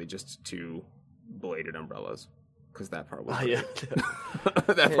that's really just two bladed umbrellas. because that part was Oh, yeah.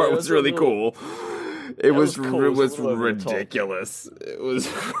 that Yeah, part it was was a really little- cool. It was cool. it It was was a little over the top. ridiculous. It was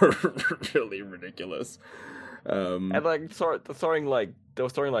really ridiculous. And like throwing throwing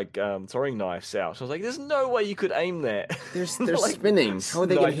knives out. So I was like, "There's no way you could aim that." they're Like, spinning. How are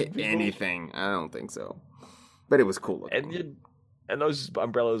they gonna hit sniping people. anything? I don't think so. But it was cool looking. And those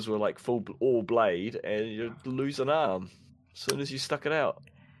umbrellas were like all blade, and you'd lose an arm as soon as you stuck it out.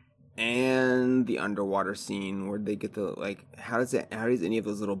 And the underwater scene where they get the how does any of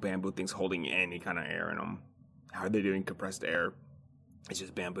those little bamboo things holding any kind of air in them? How are they doing compressed air? It's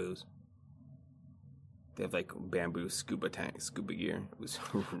just bamboos. They have like bamboo scuba gear. It was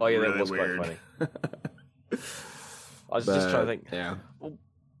Oh yeah, really that was weird. quite funny. I was just trying to think. Yeah. Well,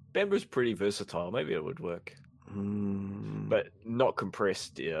 bamboo's pretty versatile. Maybe it would work, but not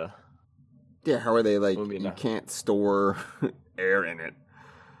compressed. Yeah. Yeah, how are they Wouldn't be you enough. can't store air in it.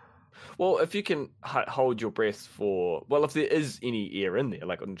 Well, if you can hold your breath if there is any air in there,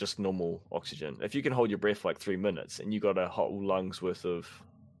 like just normal oxygen, if you can hold your breath for like 3 minutes and you got a whole lung's worth of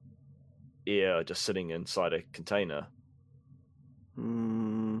air just sitting inside a container,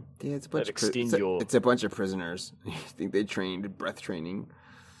 Yeah, it's a bunch That of extend it's a bunch of prisoners. You think they trained breath training?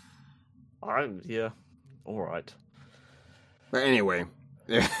 yeah, all right. But anyway,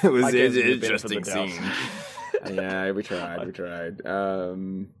 it was I an gave them the benefit interesting of the doubt. scene. Yeah, we tried.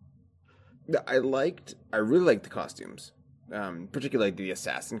 I really liked the costumes, particularly the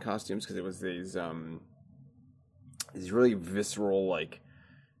assassin costumes, because it was these really visceral,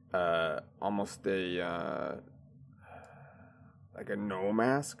 almost like a no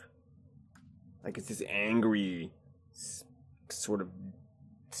mask. Like it's this angry sort of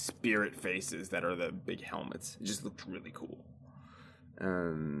spirit faces that are the big helmets. It just looked really cool.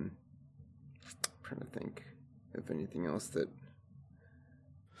 I'm trying to think of anything else that.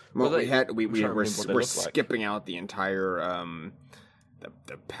 Well, Well, we had we I'm trying to we're remember what they we're look like. skipping out the entire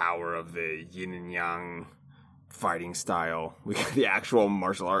the power of the yin and yang fighting style. We got the actual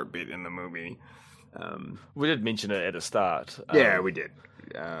martial art bit in the movie. We did mention it at the start. Yeah, we did.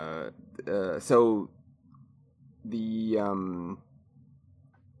 So the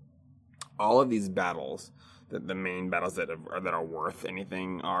all of these battles, the main battles that are worth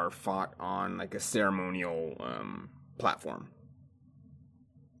anything, are fought on like a ceremonial platform.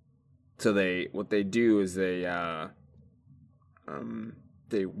 So what they do is they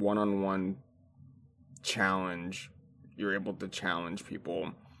one-on-one challenge. You're able to challenge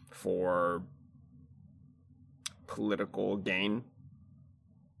people for political gain.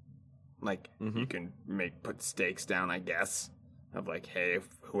 Like you can put stakes down, I guess, of like, hey, if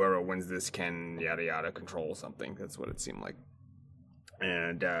whoever wins this can yada yada control something. That's what it seemed like.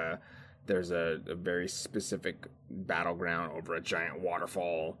 And there's a very specific battleground over a giant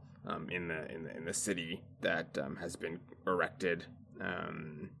waterfall in the city that has been erected,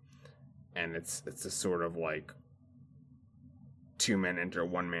 and it's a sort of like 2 men enter,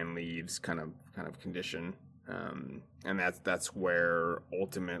 1 man leaves kind of condition. And that's where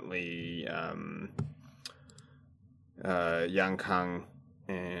ultimately Yang Kang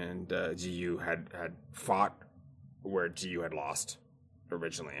and Ji Yu had fought, where Ji Yu had lost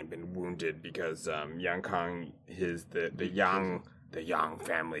originally and been wounded because Yang Kang, the Yang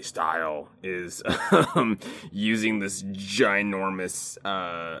family style is using this ginormous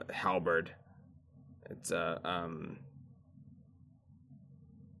halberd. It's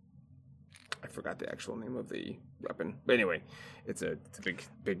I forgot the actual name of the weapon, but anyway, it's a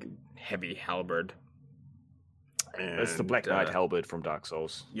big heavy halberd. And, It's the Black Knight halberd from Dark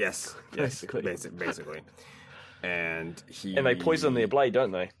Souls. Yes, Basically. basically. And they poison their blade,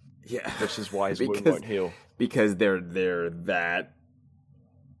 don't they? Yeah, Which is why his wound won't heal. because they're that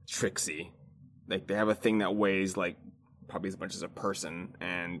tricksy. Like they have a thing that weighs like probably as much as a person,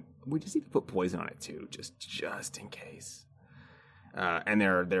 and we just need to put poison on it too, just in case. And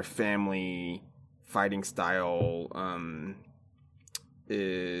their family fighting style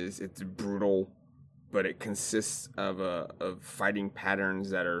it's brutal, but it consists of fighting patterns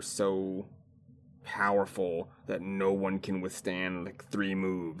that are so powerful that no one can withstand like 3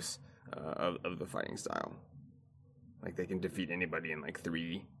 moves of the fighting style. Like they can defeat anybody in like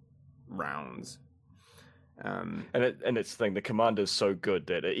 3 rounds. And it's the thing, the commander's so good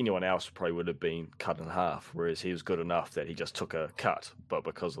that anyone else probably would have been cut in half, whereas he was good enough that he just took a cut, but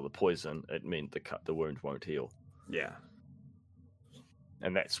because of the poison, it meant the wound won't heal. Yeah.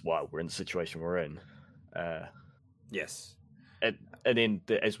 And that's why we're in the situation we're in. Yes. And then,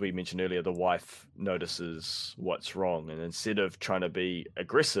 as we mentioned earlier, the wife notices what's wrong, and instead of trying to be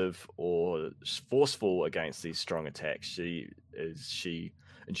aggressive or forceful against these strong attacks, she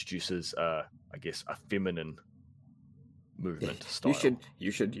introduces, I guess, a feminine movement style.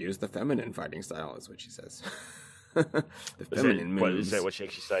 You should use the feminine fighting style, is what she says. The feminine moves. Is that what she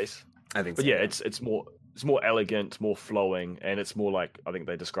actually says? I think But so. yeah, it's more elegant, more flowing, and it's more like, I think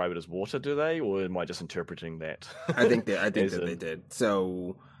they describe it as water, do they? Or am I just interpreting that? I think that they did.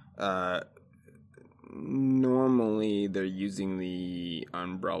 So normally they're using the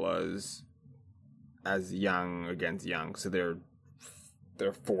umbrellas as young against young, so they're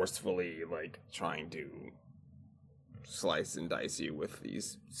forcefully like trying to slice and dice you with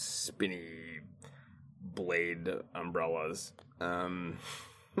these spinny blade umbrellas. I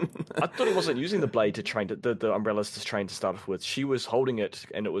thought he wasn't using the blade to train the umbrellas to train to start off with. She was holding it,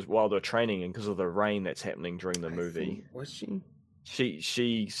 and it was while they're training, and because of the rain that's happening during the movie. Was she?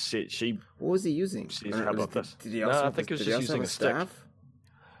 She said she. What was he using? How about this? Did he also I think it was just using a stick. Staff?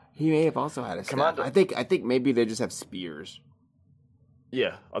 He may have also had a staff. I think maybe they just have spears.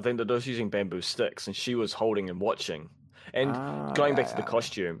 Yeah, I think they're just using bamboo sticks, and she was holding and watching. And going back to the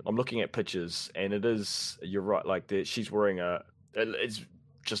costume, I'm looking at pictures, and it is, you're right, like she's wearing it's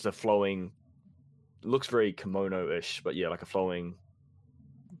just a flowing, looks very kimono-ish, but yeah, like a flowing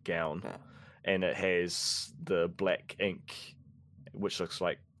gown. Yeah. And it has the black ink, which looks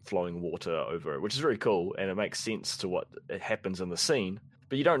like flowing water over it, which is very cool, and it makes sense to what happens in the scene.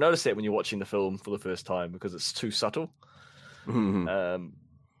 But you don't notice that when you're watching the film for the first time because it's too subtle. Mm-hmm.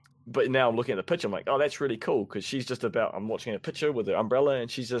 But now I'm looking at the picture, I'm like, oh, that's really cool, because I'm watching a picture with the umbrella, and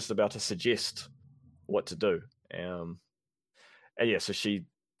she's just about to suggest what to do. And yeah, so she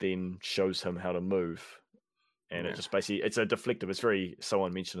then shows him how to move. And it just basically, it's a deflective. It's very,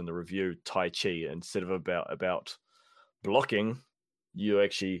 someone mentioned in the review, Tai Chi. Instead of about blocking, you're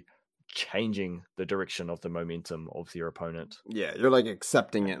actually changing the direction of the momentum of your opponent. Yeah, you're like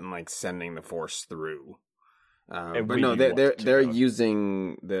accepting it and like sending the force through. But really no, they're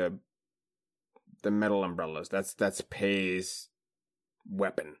using the metal umbrellas. That's Pei's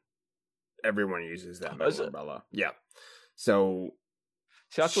weapon. Everyone uses that metal umbrella. Yeah. So,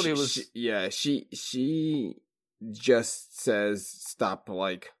 see, I thought he was. She just says stop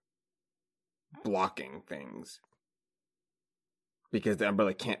like blocking things because the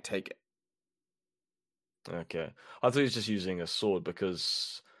umbrella can't take it. Okay, I thought he was just using a sword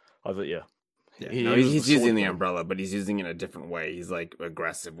because I thought, yeah. He's using the umbrella, but he's using it in a different way. He's like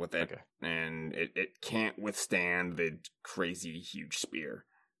aggressive with it, okay. And it can't withstand the crazy huge spear,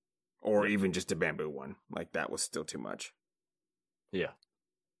 or even just a bamboo one. Like that was still too much. Yeah.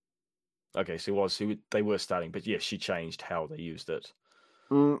 Okay, so they were starting, but yeah, she changed how they used it,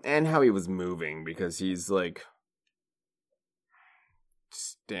 and how he was moving, because he's like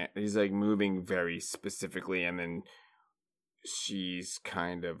he's like moving very specifically, and then she's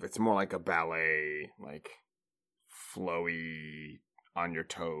kind of, it's more like a ballet, like flowy, on your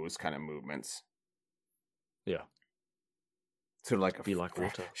toes kind of movements. Yeah. Sort of like be like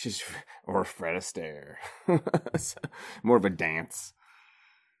water. Or Fred Astaire. More of a dance.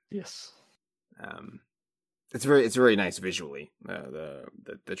 Yes. It's very nice visually.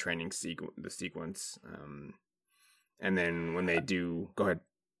 The training sequence. And then when they do, go ahead.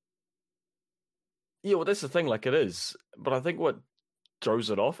 Yeah, well, that's the thing. Like, it is, but I think what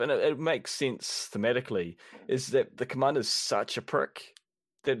throws it off, and it makes sense thematically, is that the commander's such a prick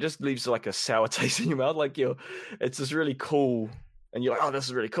that it just leaves like a sour taste in your mouth. Like, it's just really cool, and you're like, oh, this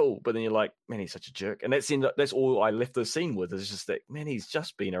is really cool, but then you're like, man, he's such a jerk, and that's all I left the scene with. Is just that, man, he's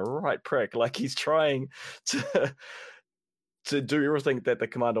just been a right prick. Like, he's trying to do everything that the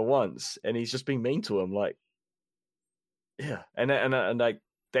commander wants, and he's just being mean to him. Like, yeah, and like,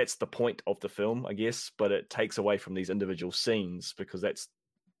 that's the point of the film, I guess, but it takes away from these individual scenes because that's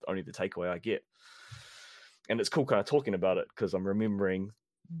only the takeaway I get. And it's cool kind of talking about it because I'm remembering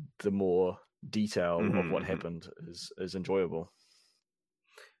the more detail of what happened is enjoyable.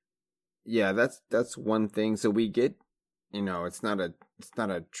 Yeah, that's one thing. So we get, it's not a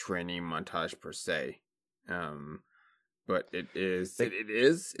training montage per se, but it's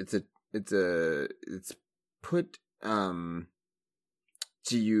put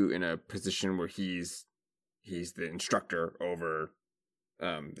Ji-Yu in a position where he's the instructor over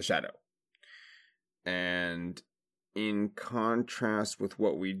the Shadow. And in contrast with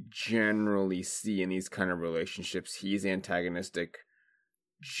what we generally see in these kind of relationships, he's antagonistic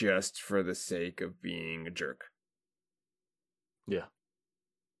just for the sake of being a jerk. Yeah.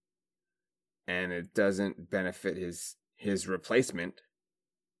 And it doesn't benefit his replacement.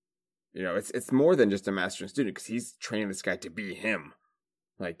 It's more than just a master and student, because he's training this guy to be him.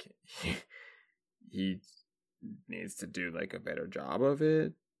 Like, he needs to do like a better job of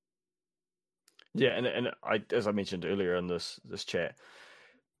it. Yeah, and I, as I mentioned earlier in this chat,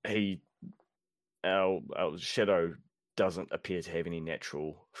 our Shadow doesn't appear to have any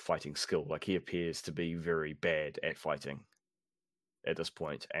natural fighting skill. Like, he appears to be very bad at fighting at this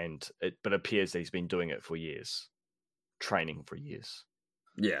point, but appears that he's been doing it for years, training for years.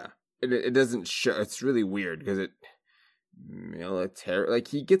 Yeah, it doesn't show. It's really weird because military, like,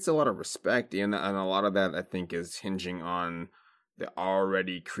 he gets a lot of respect, and a lot of that I think is hinging on the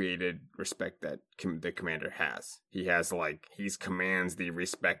already created respect that the commander has. He has commands the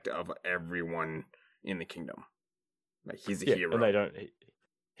respect of everyone in the kingdom. Like, he's a hero, and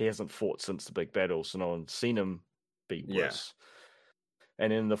he hasn't fought since the big battle, so no one's seen him be worse.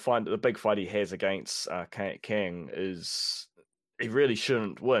 And in the big fight he has against Kang is, he really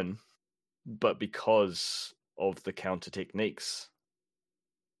shouldn't win, but because of the counter techniques,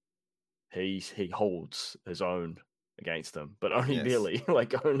 he holds his own against them, but only barely,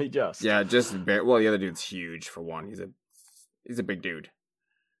 only just. Yeah, just well, the other dude's huge for one. He's a big dude,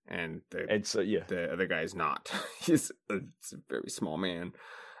 and the other guy's not. He's a very small man,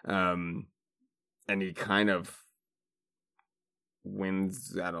 and he kind of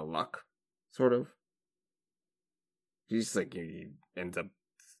wins out of luck, sort of. He's he ends up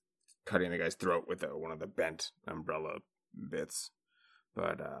cutting the guy's throat with one of the bent umbrella bits.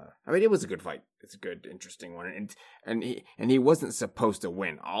 But I mean, it was a good fight. It's a good, interesting one, and he wasn't supposed to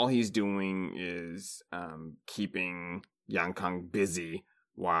win. All he's doing is keeping Yang Kang busy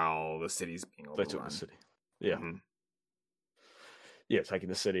while the city's being overrun. They took the city. Yeah, yeah, taking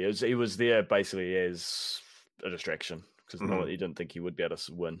the city. He was there basically as a distraction because he didn't think he would be able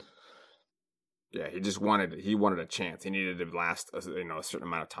to win. Yeah, he wanted a chance. He needed to last a certain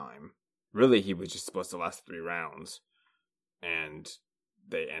amount of time. Really, he was just supposed to last 3 rounds, and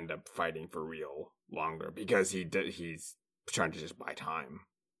they end up fighting for real longer because he's trying to just buy time.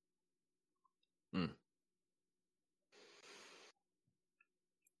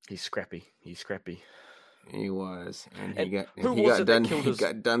 He's scrappy. He was, and he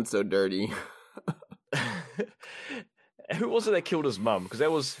got done so dirty. Who was it that killed his mum? Because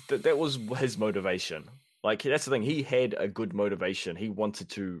that was his motivation. Like, that's the thing. He had a good motivation. He wanted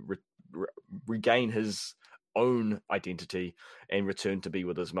to regain his own identity and return to be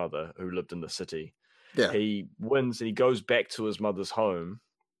with his mother, who lived in the city. Yeah, he wins and he goes back to his mother's home.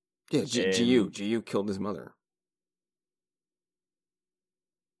 Yeah, Jiyu killed his mother.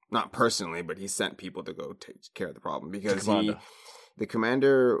 Not personally, but he sent people to go take care of the problem because the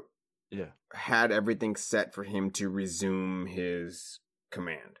commander had everything set for him to resume his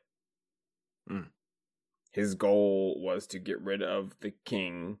command. His goal was to get rid of the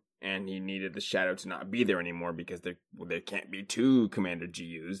king, and he needed the shadow to not be there anymore because there can't be 2 Commander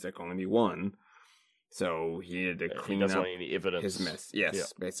Jiyus. There can only be 1. So he needed to clean up any evidence. His mess.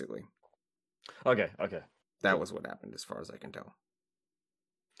 Yes, basically. Okay. That was what happened, as far as I can tell.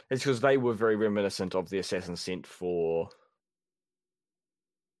 It's because they were very reminiscent of the assassin sent for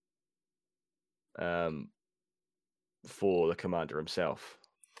the commander himself.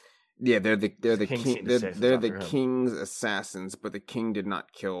 Yeah, they're the king. They're the king's assassins, but the king did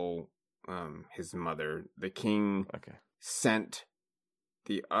not kill his mother. The king sent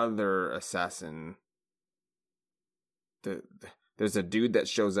the other assassin. There's a dude that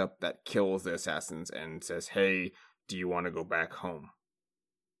shows up that kills the assassins and says, "Hey, do you want to go back home?"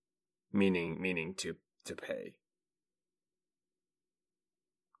 Meaning to pay.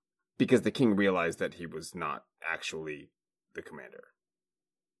 Because the king realized that he was not actually the commander.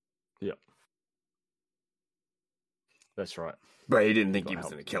 Yeah. That's right. But he didn't think he was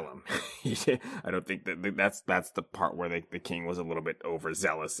going to kill him. I don't think that's the part where the king was a little bit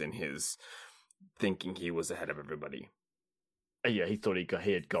overzealous in his thinking he was ahead of everybody. Yeah, he thought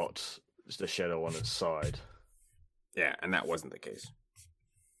he had got the shadow on his side. Yeah, and that wasn't the case.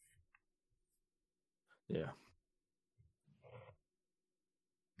 Yeah.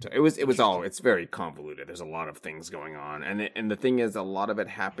 So it's very convoluted. There's a lot of things going on. And the thing is, a lot of it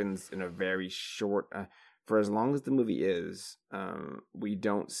happens in a very short, for as long as the movie is, we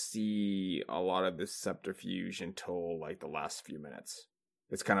don't see a lot of this subterfuge until the last few minutes.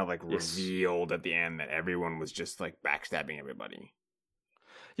 It's kind of revealed at the end that everyone was just backstabbing everybody.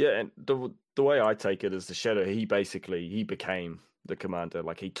 Yeah, and the way I take it is the Shadow, he became the commander.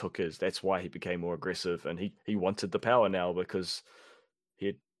 He took that's why he became more aggressive, and he wanted the power now because he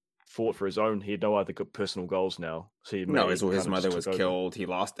had fought for his own. He had no other good personal goals now. So his mother was killed. He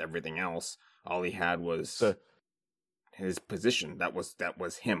lost everything else. All he had was his position. That was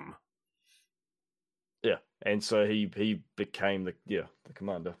him. Yeah, and so he became the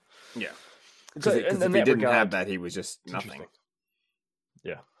commander. Yeah, because if he didn't have that, he was just nothing.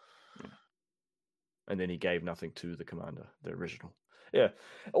 Yeah. And then he gave nothing to the commander, the original. Yeah.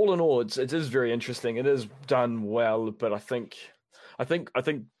 All in all, it is very interesting. It is done well, but I think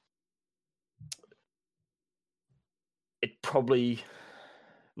it probably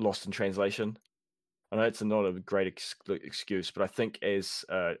lost in translation. I know it's not a great excuse, but I think as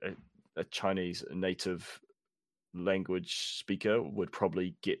a Chinese native language speaker would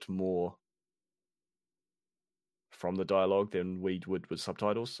probably get more from the dialogue than we would with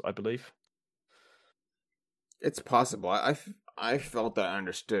subtitles, I believe. It's possible. I felt that I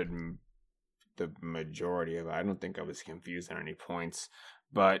understood the majority of it. I don't think I was confused on any points,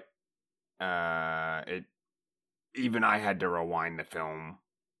 but it even I had to rewind the film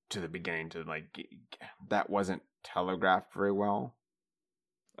to the beginning to that wasn't telegraphed very well.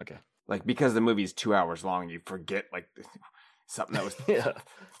 Okay. Like, because the movie's 2 hours long, you forget like something that was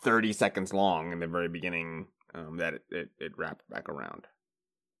 30 seconds long in the very beginning, that it wrapped back around.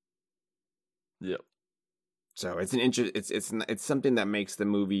 Yep. So it's it's something that makes the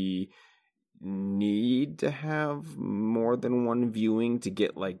movie need to have more than one viewing to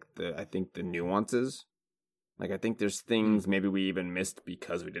get like I think the nuances. Like, I think there's things maybe we even missed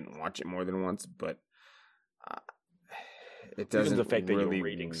because we didn't watch it more than once, but it doesn't. Even the fact really, that you're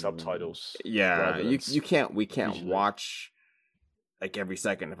reading subtitles. Yeah, we can't visually. watch like every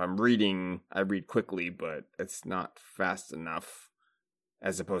second. If I'm reading, I read quickly, but it's not fast enough,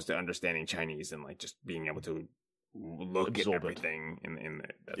 as opposed to understanding Chinese and like just being able to look Absorb at everything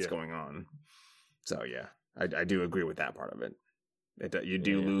that's Yeah. going on. So yeah, I do agree with that part of it. You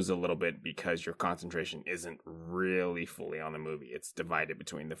do lose a little bit because your concentration isn't really fully on the movie. It's divided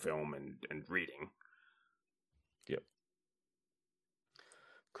between the film and reading. Yep.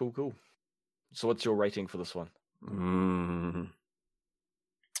 Cool. So what's your rating for this one?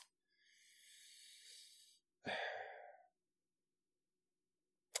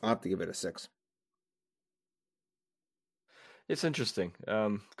 I'll have to give it a 6. It's interesting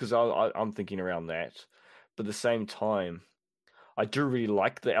because I'm thinking around that, but at the same time, I do really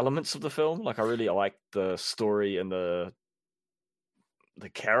like the elements of the film. Like, I really like the story and the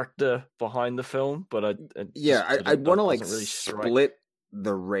character behind the film. But I'd want to like really split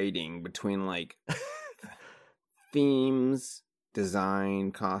the rating between like themes,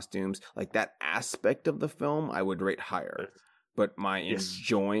 design, costumes, like that aspect of the film. I would rate higher, but my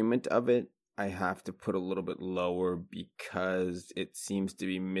enjoyment of it, I have to put a little bit lower because it seems to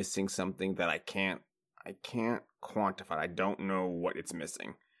be missing something that I can't quantify. I don't know what it's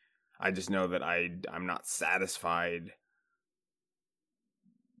missing. I just know that I'm not satisfied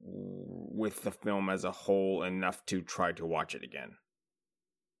with the film as a whole enough to try to watch it again.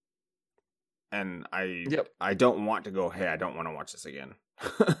 And I don't want to go, hey, I don't want to watch this again.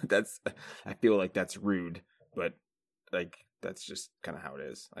 I feel like that's rude, but like that's just kind of how it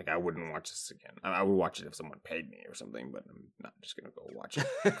is. Like, I wouldn't watch this again. I would watch it if someone paid me or something, but I'm not just gonna go watch it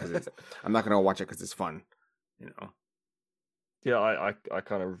because I'm not gonna watch it because it's fun, you know. Yeah, I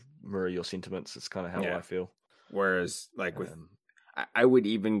kind of mirror your sentiments. It's kind of how I feel. Whereas, like with, I would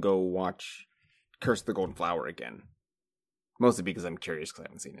even go watch Curse of the Golden Flower again, mostly because I'm curious because I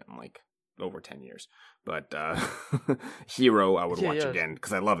haven't seen it in like over 10 years. But Hero, I would watch again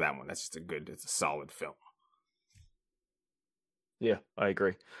because I love that one. That's just it's a solid film. Yeah, I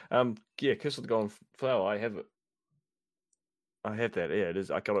agree. Curse of the Golden Flower, I have it. I have that. Yeah, it is.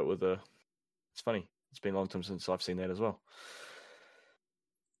 I got it with it's funny. It's been a long time since I've seen that as well.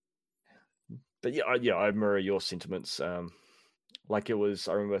 But yeah, I mirror your sentiments. Like, it was,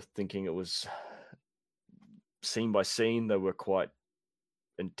 I remember thinking it was scene by scene, they were quite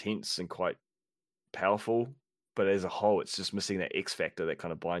intense and quite powerful. But as a whole, it's just missing that X factor that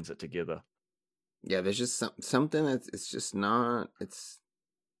kind of binds it together. Yeah, there's just something it's just not. It's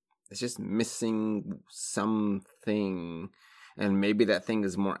just missing something, and maybe that thing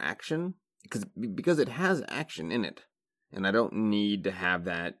is more action because it has action in it, and I don't need to have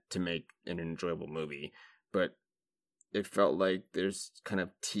that to make an enjoyable movie. But it felt like there's kind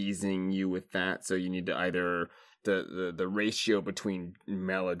of teasing you with that, so you need to either the ratio between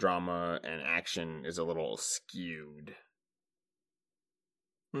melodrama and action is a little skewed.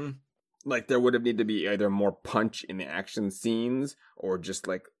 Like, there would have needed to be either more punch in the action scenes or just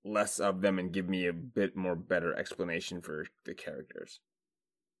like less of them and give me a bit more better explanation for the characters.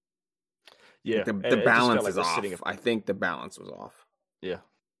 Yeah, like the balance is off. I think the balance was off. Yeah,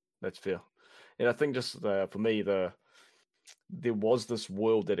 that's fair. And I think just for me, there was this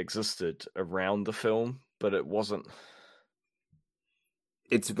world that existed around the film, but it wasn't.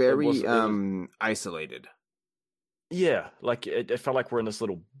 It's very isolated. Yeah, like it felt like we're in this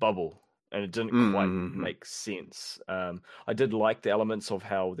little bubble. And it didn't quite make sense. I did like the elements of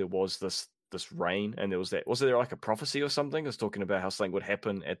how there was this this rain, and there was that. Was there like a prophecy or something? It was talking about how something would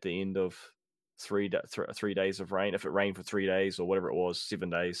happen at the end of 3 days of rain, if it rained for 3 days or whatever it was,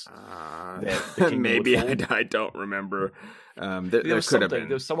 7 days. That the kingdom maybe would fall. I don't remember. There was could have something. been.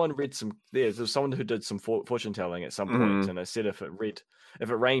 There was someone read some. There was someone who did some fortune telling at some point, and they said if it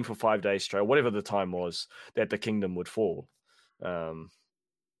rained for 5 days straight, whatever the time was, that the kingdom would fall. I'm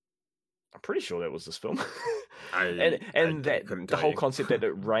pretty sure that was this film. and that the whole concept that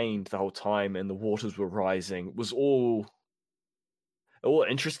it rained the whole time and the waters were rising was all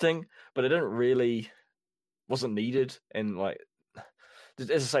interesting, but it wasn't needed. And like,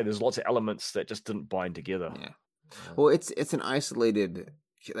 as I say, there's lots of elements that just didn't bind together. Yeah. Well, it's an isolated,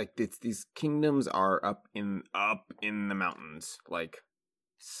 like these kingdoms are up in the mountains, like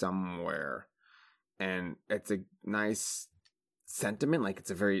somewhere, and it's a nice sentiment. Like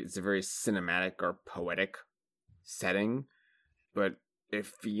it's a very cinematic or poetic setting, but it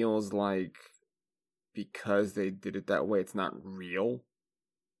feels like because they did it that way, it's not real.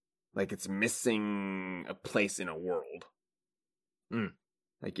 Like it's missing a place in a world.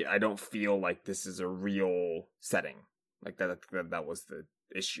 Like I don't feel like this is a real setting. Like that was the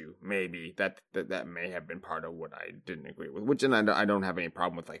issue. Maybe that may have been part of what I didn't agree with. Which, and I don't have any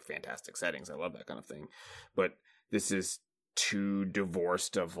problem with like fantastic settings. I love that kind of thing. But this is too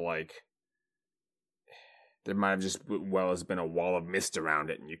divorced of like. There might have just as been a wall of mist around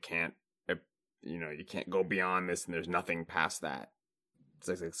it, and you can't go beyond this, and there's nothing past that.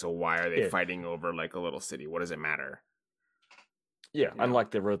 It's like, so why are they fighting over like a little city? What does it matter? Yeah, unlike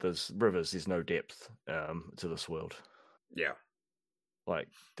the rivers, there's no depth to this world. Yeah, like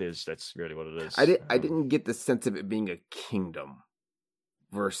that's really what it is. I didn't get the sense of it being a kingdom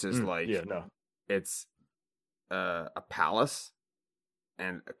versus it's a palace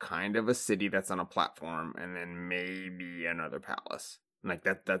and a kind of a city that's on a platform, and then maybe another palace. Like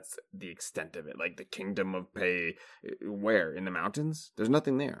that's the extent of it. Like the kingdom of Pei, where in the mountains? There's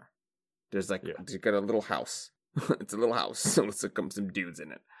nothing there. There's like you got a little house. It's a little house. So let's come some dudes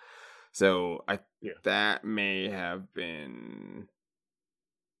in it. So that may have been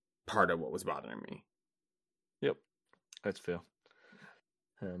part of what was bothering me. Yep, that's fair.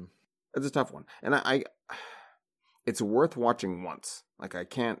 It's a tough one, and I it's worth watching once. Like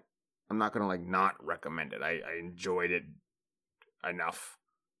I'm not gonna like not recommend it. I enjoyed it enough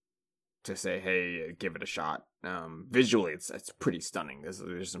to say, hey, give it a shot. Visually, it's pretty stunning.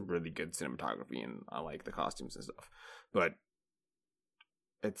 There's some really good cinematography, and I like the costumes and stuff. But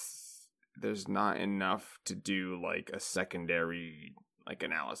there's not enough to do like a secondary like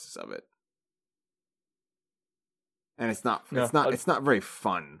analysis of it, and it's not very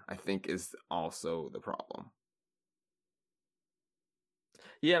fun. I think is also the problem.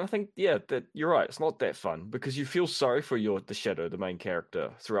 Yeah, and I think that you're right. It's not that fun because you feel sorry for the Shadow, the main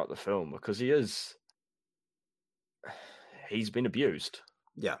character, throughout the film because he's been abused.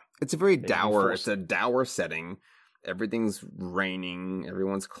 Yeah, it's a very dour. It's a dour setting. Everything's raining.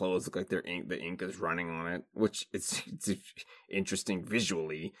 Everyone's clothes look like the ink is running on it, which it's interesting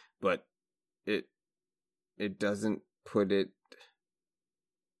visually, but it doesn't put it.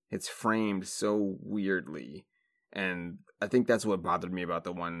 It's framed so weirdly. And I think that's what bothered me about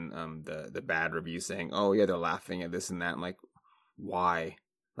the one, the bad review saying, "Oh yeah, they're laughing at this and that." I'm like, why?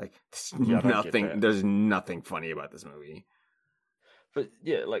 Like, nothing. There's nothing funny about this movie. But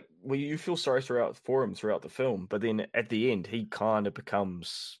yeah, like, well, you feel sorry for him throughout the film, but then at the end, he kind of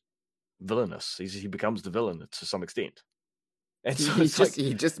becomes villainous. He becomes the villain to some extent. And so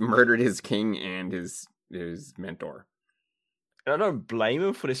he just murdered his king and his mentor. And I don't blame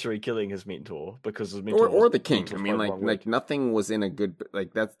him for necessarily killing his mentor because his mentor or the king. I mean, like nothing was in a good.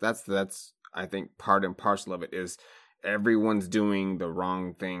 Like that's I think part and parcel of it is everyone's doing the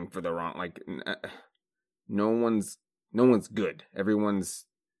wrong thing for the wrong. Like no one's good. Everyone's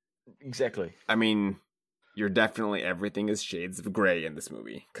exactly. I mean, you're definitely everything is shades of gray in this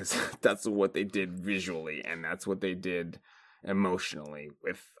movie because that's what they did visually and that's what they did emotionally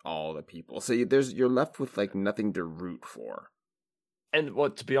with all the people. So you're left with like nothing to root for. And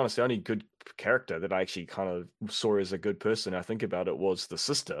to be honest, the only good character that I actually kind of saw as a good person, I think about it, was the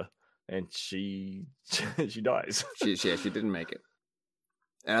sister, and she dies. she didn't make it.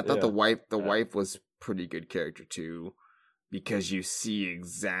 And I thought the wife was pretty good character too, because you see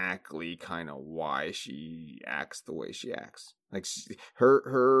exactly kind of why she acts the way she acts. Like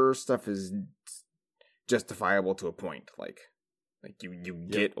her stuff is justifiable to a point. Like you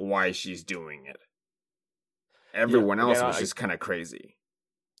get why she's doing it. Everyone else was just kind of crazy.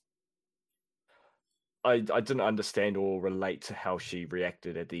 I didn't understand or relate to how she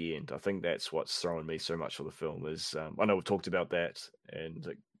reacted at the end. I think that's what's thrown me so much for the film. Is I know we've talked about that, and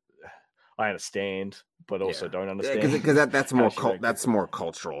I understand, but also don't Yeah, understand. because that's how more she's acting. that's more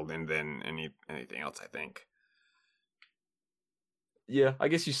cultural than anything else, I think. Yeah, I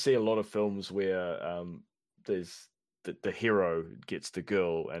guess you see a lot of films where there's the hero gets the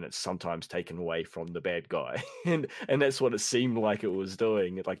girl, and it's sometimes taken away from the bad guy, and that's what it seemed like it was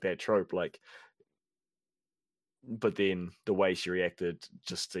doing, like that trope. Like, but then the way she reacted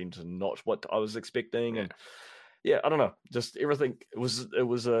just seemed not what I was expecting, Yeah. and yeah, I don't know, just everything. It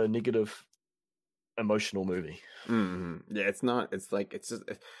was a negative emotional movie. Yeah, it's not. It's like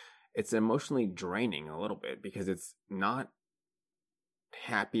it's emotionally draining a little bit because it's not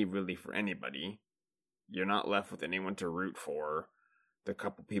happy really for anybody. You're not left with anyone to root for. The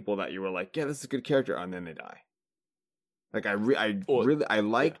couple people that you were like, yeah, this is a good character, and then they die. Like I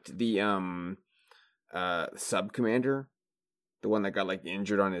liked the sub commander, the one that got like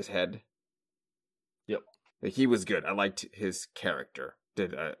injured on his head. Yep. Like, he was good. I liked his character.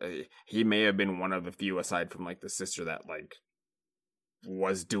 He may have been one of the few, aside from like the sister, that like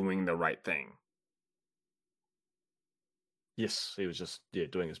was doing the right thing. Yes, he was just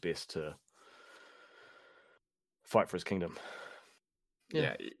doing his best to fight for his kingdom.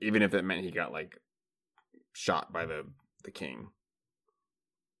 Yeah, even if it meant he got like shot by the king.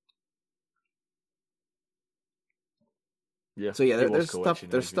 Yeah. So yeah, there's cool, stuff. actually,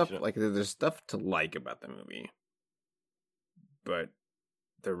 There's stuff like there's stuff to like about the movie, but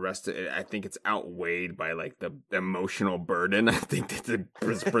the rest of it, I think it's outweighed by like the emotional burden I think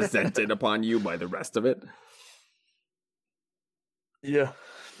that's presented upon you by the rest of it. Yeah.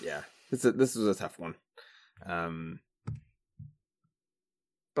 This was a tough one.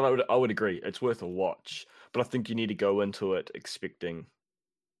 But I would agree, it's worth a watch. But I think you need to go into it expecting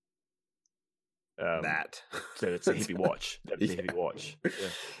that it's a heavy watch. That's a heavy watch. Yeah.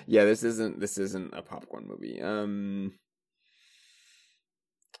 Yeah, this isn't a popcorn movie.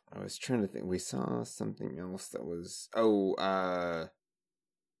 I was trying to think. We saw something else that was I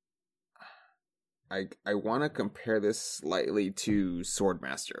want to compare this slightly to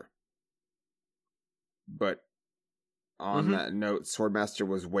Swordmaster, but on that note, Swordmaster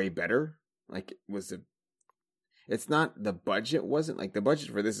was way better. Like, it's not, the budget wasn't, like, the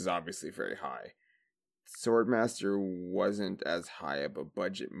budget for this is obviously very high. Swordmaster wasn't as high of a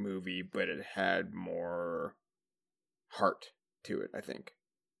budget movie, but it had more heart to it, I think.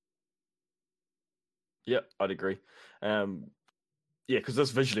 Yeah, I'd agree. Yeah, because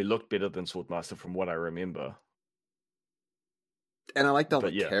this visually looked better than Swordmaster from what I remember. And I liked all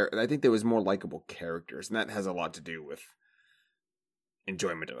I think there was more likable characters, and that has a lot to do with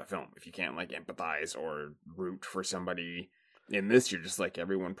enjoyment of a film. If you can't like empathize or root for somebody in this, you're just like,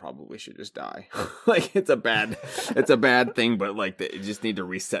 everyone probably should just die. Like, it's a bad thing, but like you just need to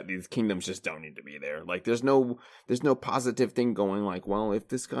reset. These kingdoms just don't need to be there. Like, there's no positive thing going like, well, if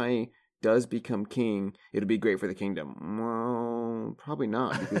this guy does become king, it'll be great for the kingdom. Well, probably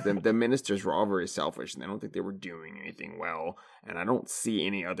not, because the ministers were all very selfish, and I don't think they were doing anything well. And I don't see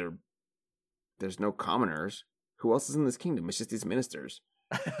any other. There's no commoners. Who else is in this kingdom? It's just these ministers.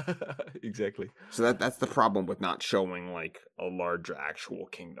 Exactly. So that's the problem with not showing like a larger actual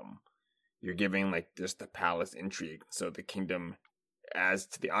kingdom. You're giving like just the palace intrigue, so the kingdom, as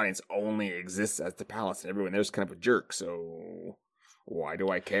to the audience, only exists as the palace, and everyone there's kind of a jerk. So why do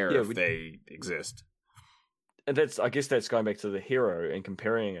I care if they exist? And I guess that's going back to the hero and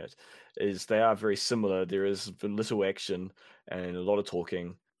comparing it, is they are very similar. There is little action and a lot of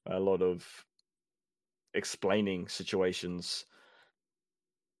talking, a lot of explaining situations.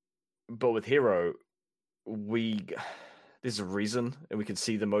 But with Hero, there's a reason, and we can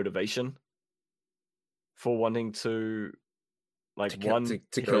see the motivation for wanting to, like, to kill the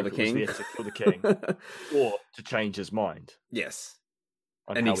king, to kill the king, or to change his mind. Yes.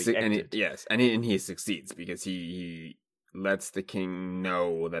 And he succeeds, because he lets the king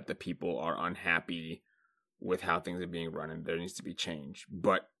know that the people are unhappy with how things are being run, and there needs to be change.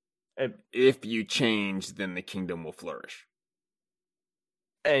 But if you change, then the kingdom will flourish.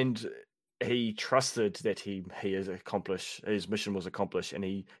 And he trusted that he has accomplished, his mission was accomplished, and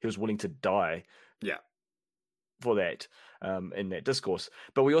he was willing to die. Yeah. For that, in that discourse.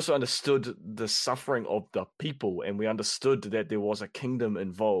 But we also understood the suffering of the people, and we understood that there was a kingdom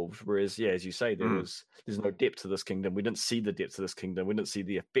involved. Whereas, yeah, as you say, there's no depth to this kingdom. We didn't see the depth of this kingdom. We didn't see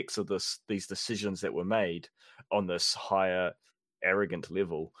the effects of these decisions that were made on this higher, arrogant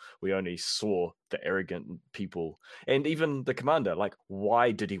level. We only saw the arrogant people, and even the commander. Like, why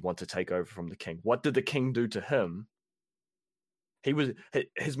did he want to take over from the king? What did the king do to him?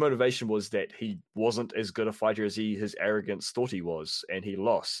 His motivation was that he wasn't as good a fighter as his arrogance thought he was, and he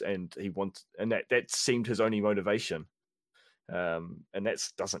lost, and that seemed his only motivation. and that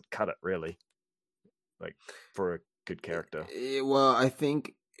doesn't cut it really, like for a good character. Well, I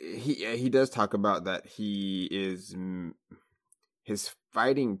think he does talk about that his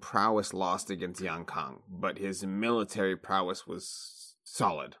fighting prowess lost against Yang Kang, but his military prowess was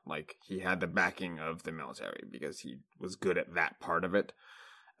solid. Like, he had the backing of the military because he was good at that part of it.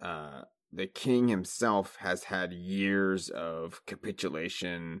 The king himself has had years of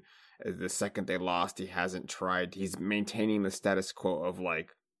capitulation. The second they lost, he hasn't tried. He's maintaining the status quo of,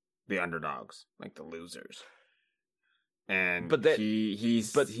 like, the underdogs, like the losers. And he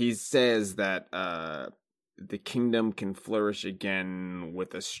says that the kingdom can flourish again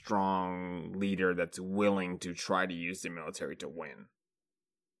with a strong leader that's willing to try to use the military to win.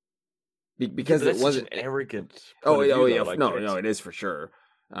 Because it wasn't arrogant. No, it is for sure.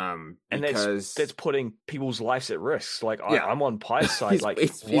 And that's putting people's lives at risk. Like, I'm on Pai's side.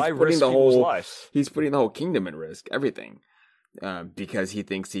 He's why risk people's lives? He's putting the whole kingdom at risk, everything, because he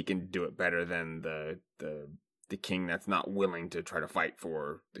thinks he can do it better than the king that's not willing to try to fight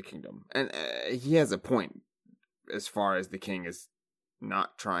for the kingdom. And he has a point as far as the king is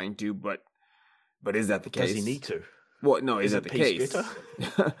not trying to, but is that the case? Does he need to? Well, no, is that the case?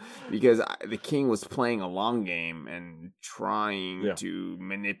 Because the king was playing a long game and trying to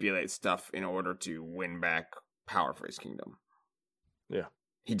manipulate stuff in order to win back power for his kingdom. Yeah.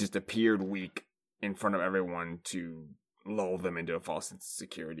 He just appeared weak in front of everyone to lull them into a false sense of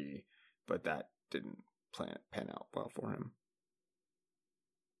security, but that didn't pan out well for him.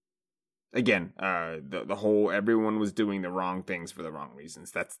 Again, the whole everyone was doing the wrong things for the wrong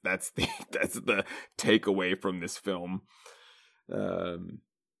reasons. That's the takeaway from this film.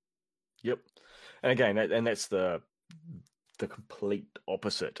 Yep, and again, that's the complete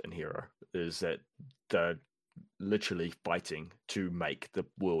opposite in Hero, is that they're literally fighting to make the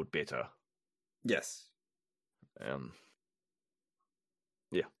world better. Yes.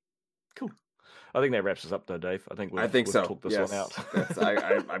 Yeah. Cool. I think that wraps us up, though, Dave. I think we've so. Talked this one out.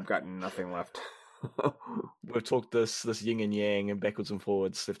 I've got nothing left. We've talked this yin and yang and backwards and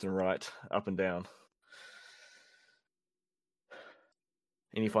forwards, left and right, up and down.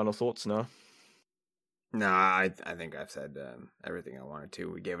 Any final thoughts? No. No, I think I've said everything I wanted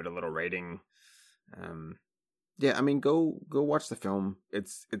to. We gave it a little rating. Yeah, I mean, go watch the film.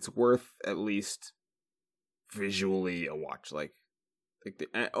 It's worth at least visually a watch.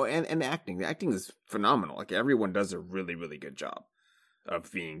 And the acting. The acting is phenomenal. Like, everyone does a really, really good job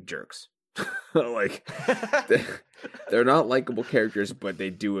of being jerks. Like, they're not likable characters, but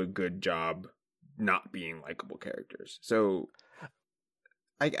they do a good job not being likable characters. So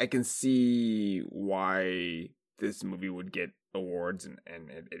I can see why this movie would get awards and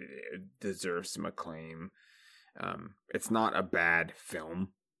it deserves some acclaim. It's not a bad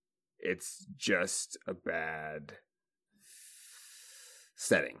film. It's just a bad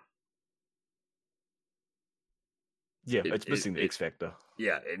setting. Yeah, it's missing the X factor.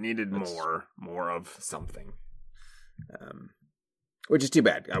 Yeah, it needed more of something, which is too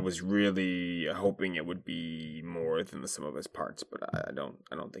bad. I was really hoping it would be more than the sum of its parts, but I don't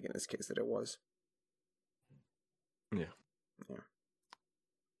think in this case that it was. Yeah.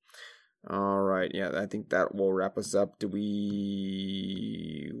 All right. Yeah, I think that will wrap us up. Do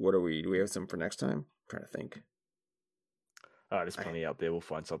we have some for next time? I'm trying to think. There's plenty out there. We'll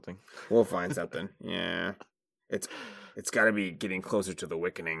find something. We'll find something. Yeah. It's got to be getting closer to The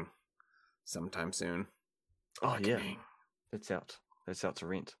Wickening sometime soon. Oh, yeah. That's out. That's out to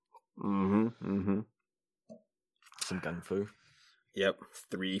rent. Mm-hmm. Some gun fu. Yep.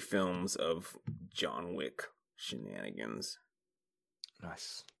 3 films of John Wick shenanigans.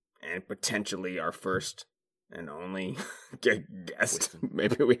 Nice. And potentially our first and only guest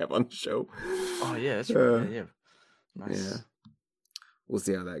maybe we have on the show. Oh, yeah. That's right. Yeah. Nice. Yeah. We'll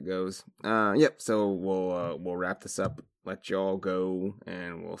see how that goes. Yep. So we'll wrap this up. Let y'all go,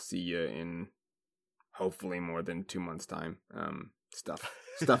 and we'll see you in hopefully more than 2 months' time.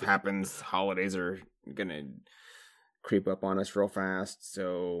 Stuff happens. Holidays are gonna creep up on us real fast,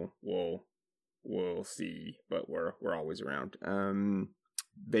 so we'll see. But we're always around.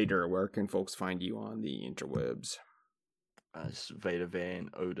 Vader, where can folks find you on the interwebs?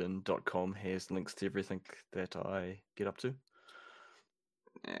 VaderVanOden.com has links to everything that I get up to.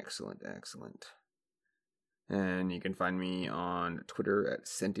 Excellent. And you can find me on Twitter at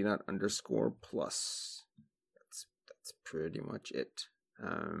Sentinut _plus. That's pretty much it.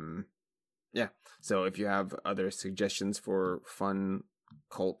 Yeah. So if you have other suggestions for fun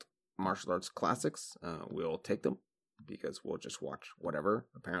cult martial arts classics, we'll take them, because we'll just watch whatever,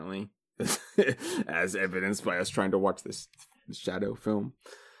 apparently, as evidenced by us trying to watch this Shadow film.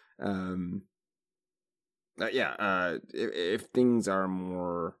 if things are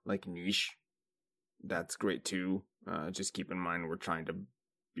more like niche, that's great too. Just keep in mind we're trying to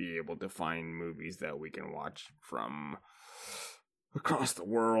be able to find movies that we can watch from across the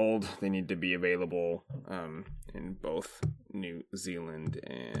world. They need to be available in both New Zealand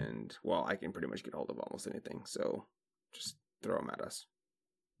and, well, I can pretty much get hold of almost anything, so just throw them at us.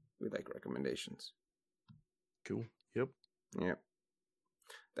 We like recommendations. Cool. Yep.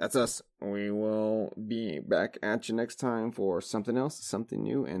 That's us. We will be back at you next time for something else, something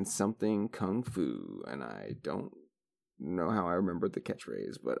new, and something kung fu. And I don't know how I remembered the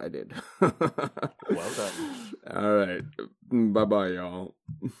catchphrase, but I did. Well done. All right. Bye-bye, y'all.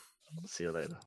 See you later.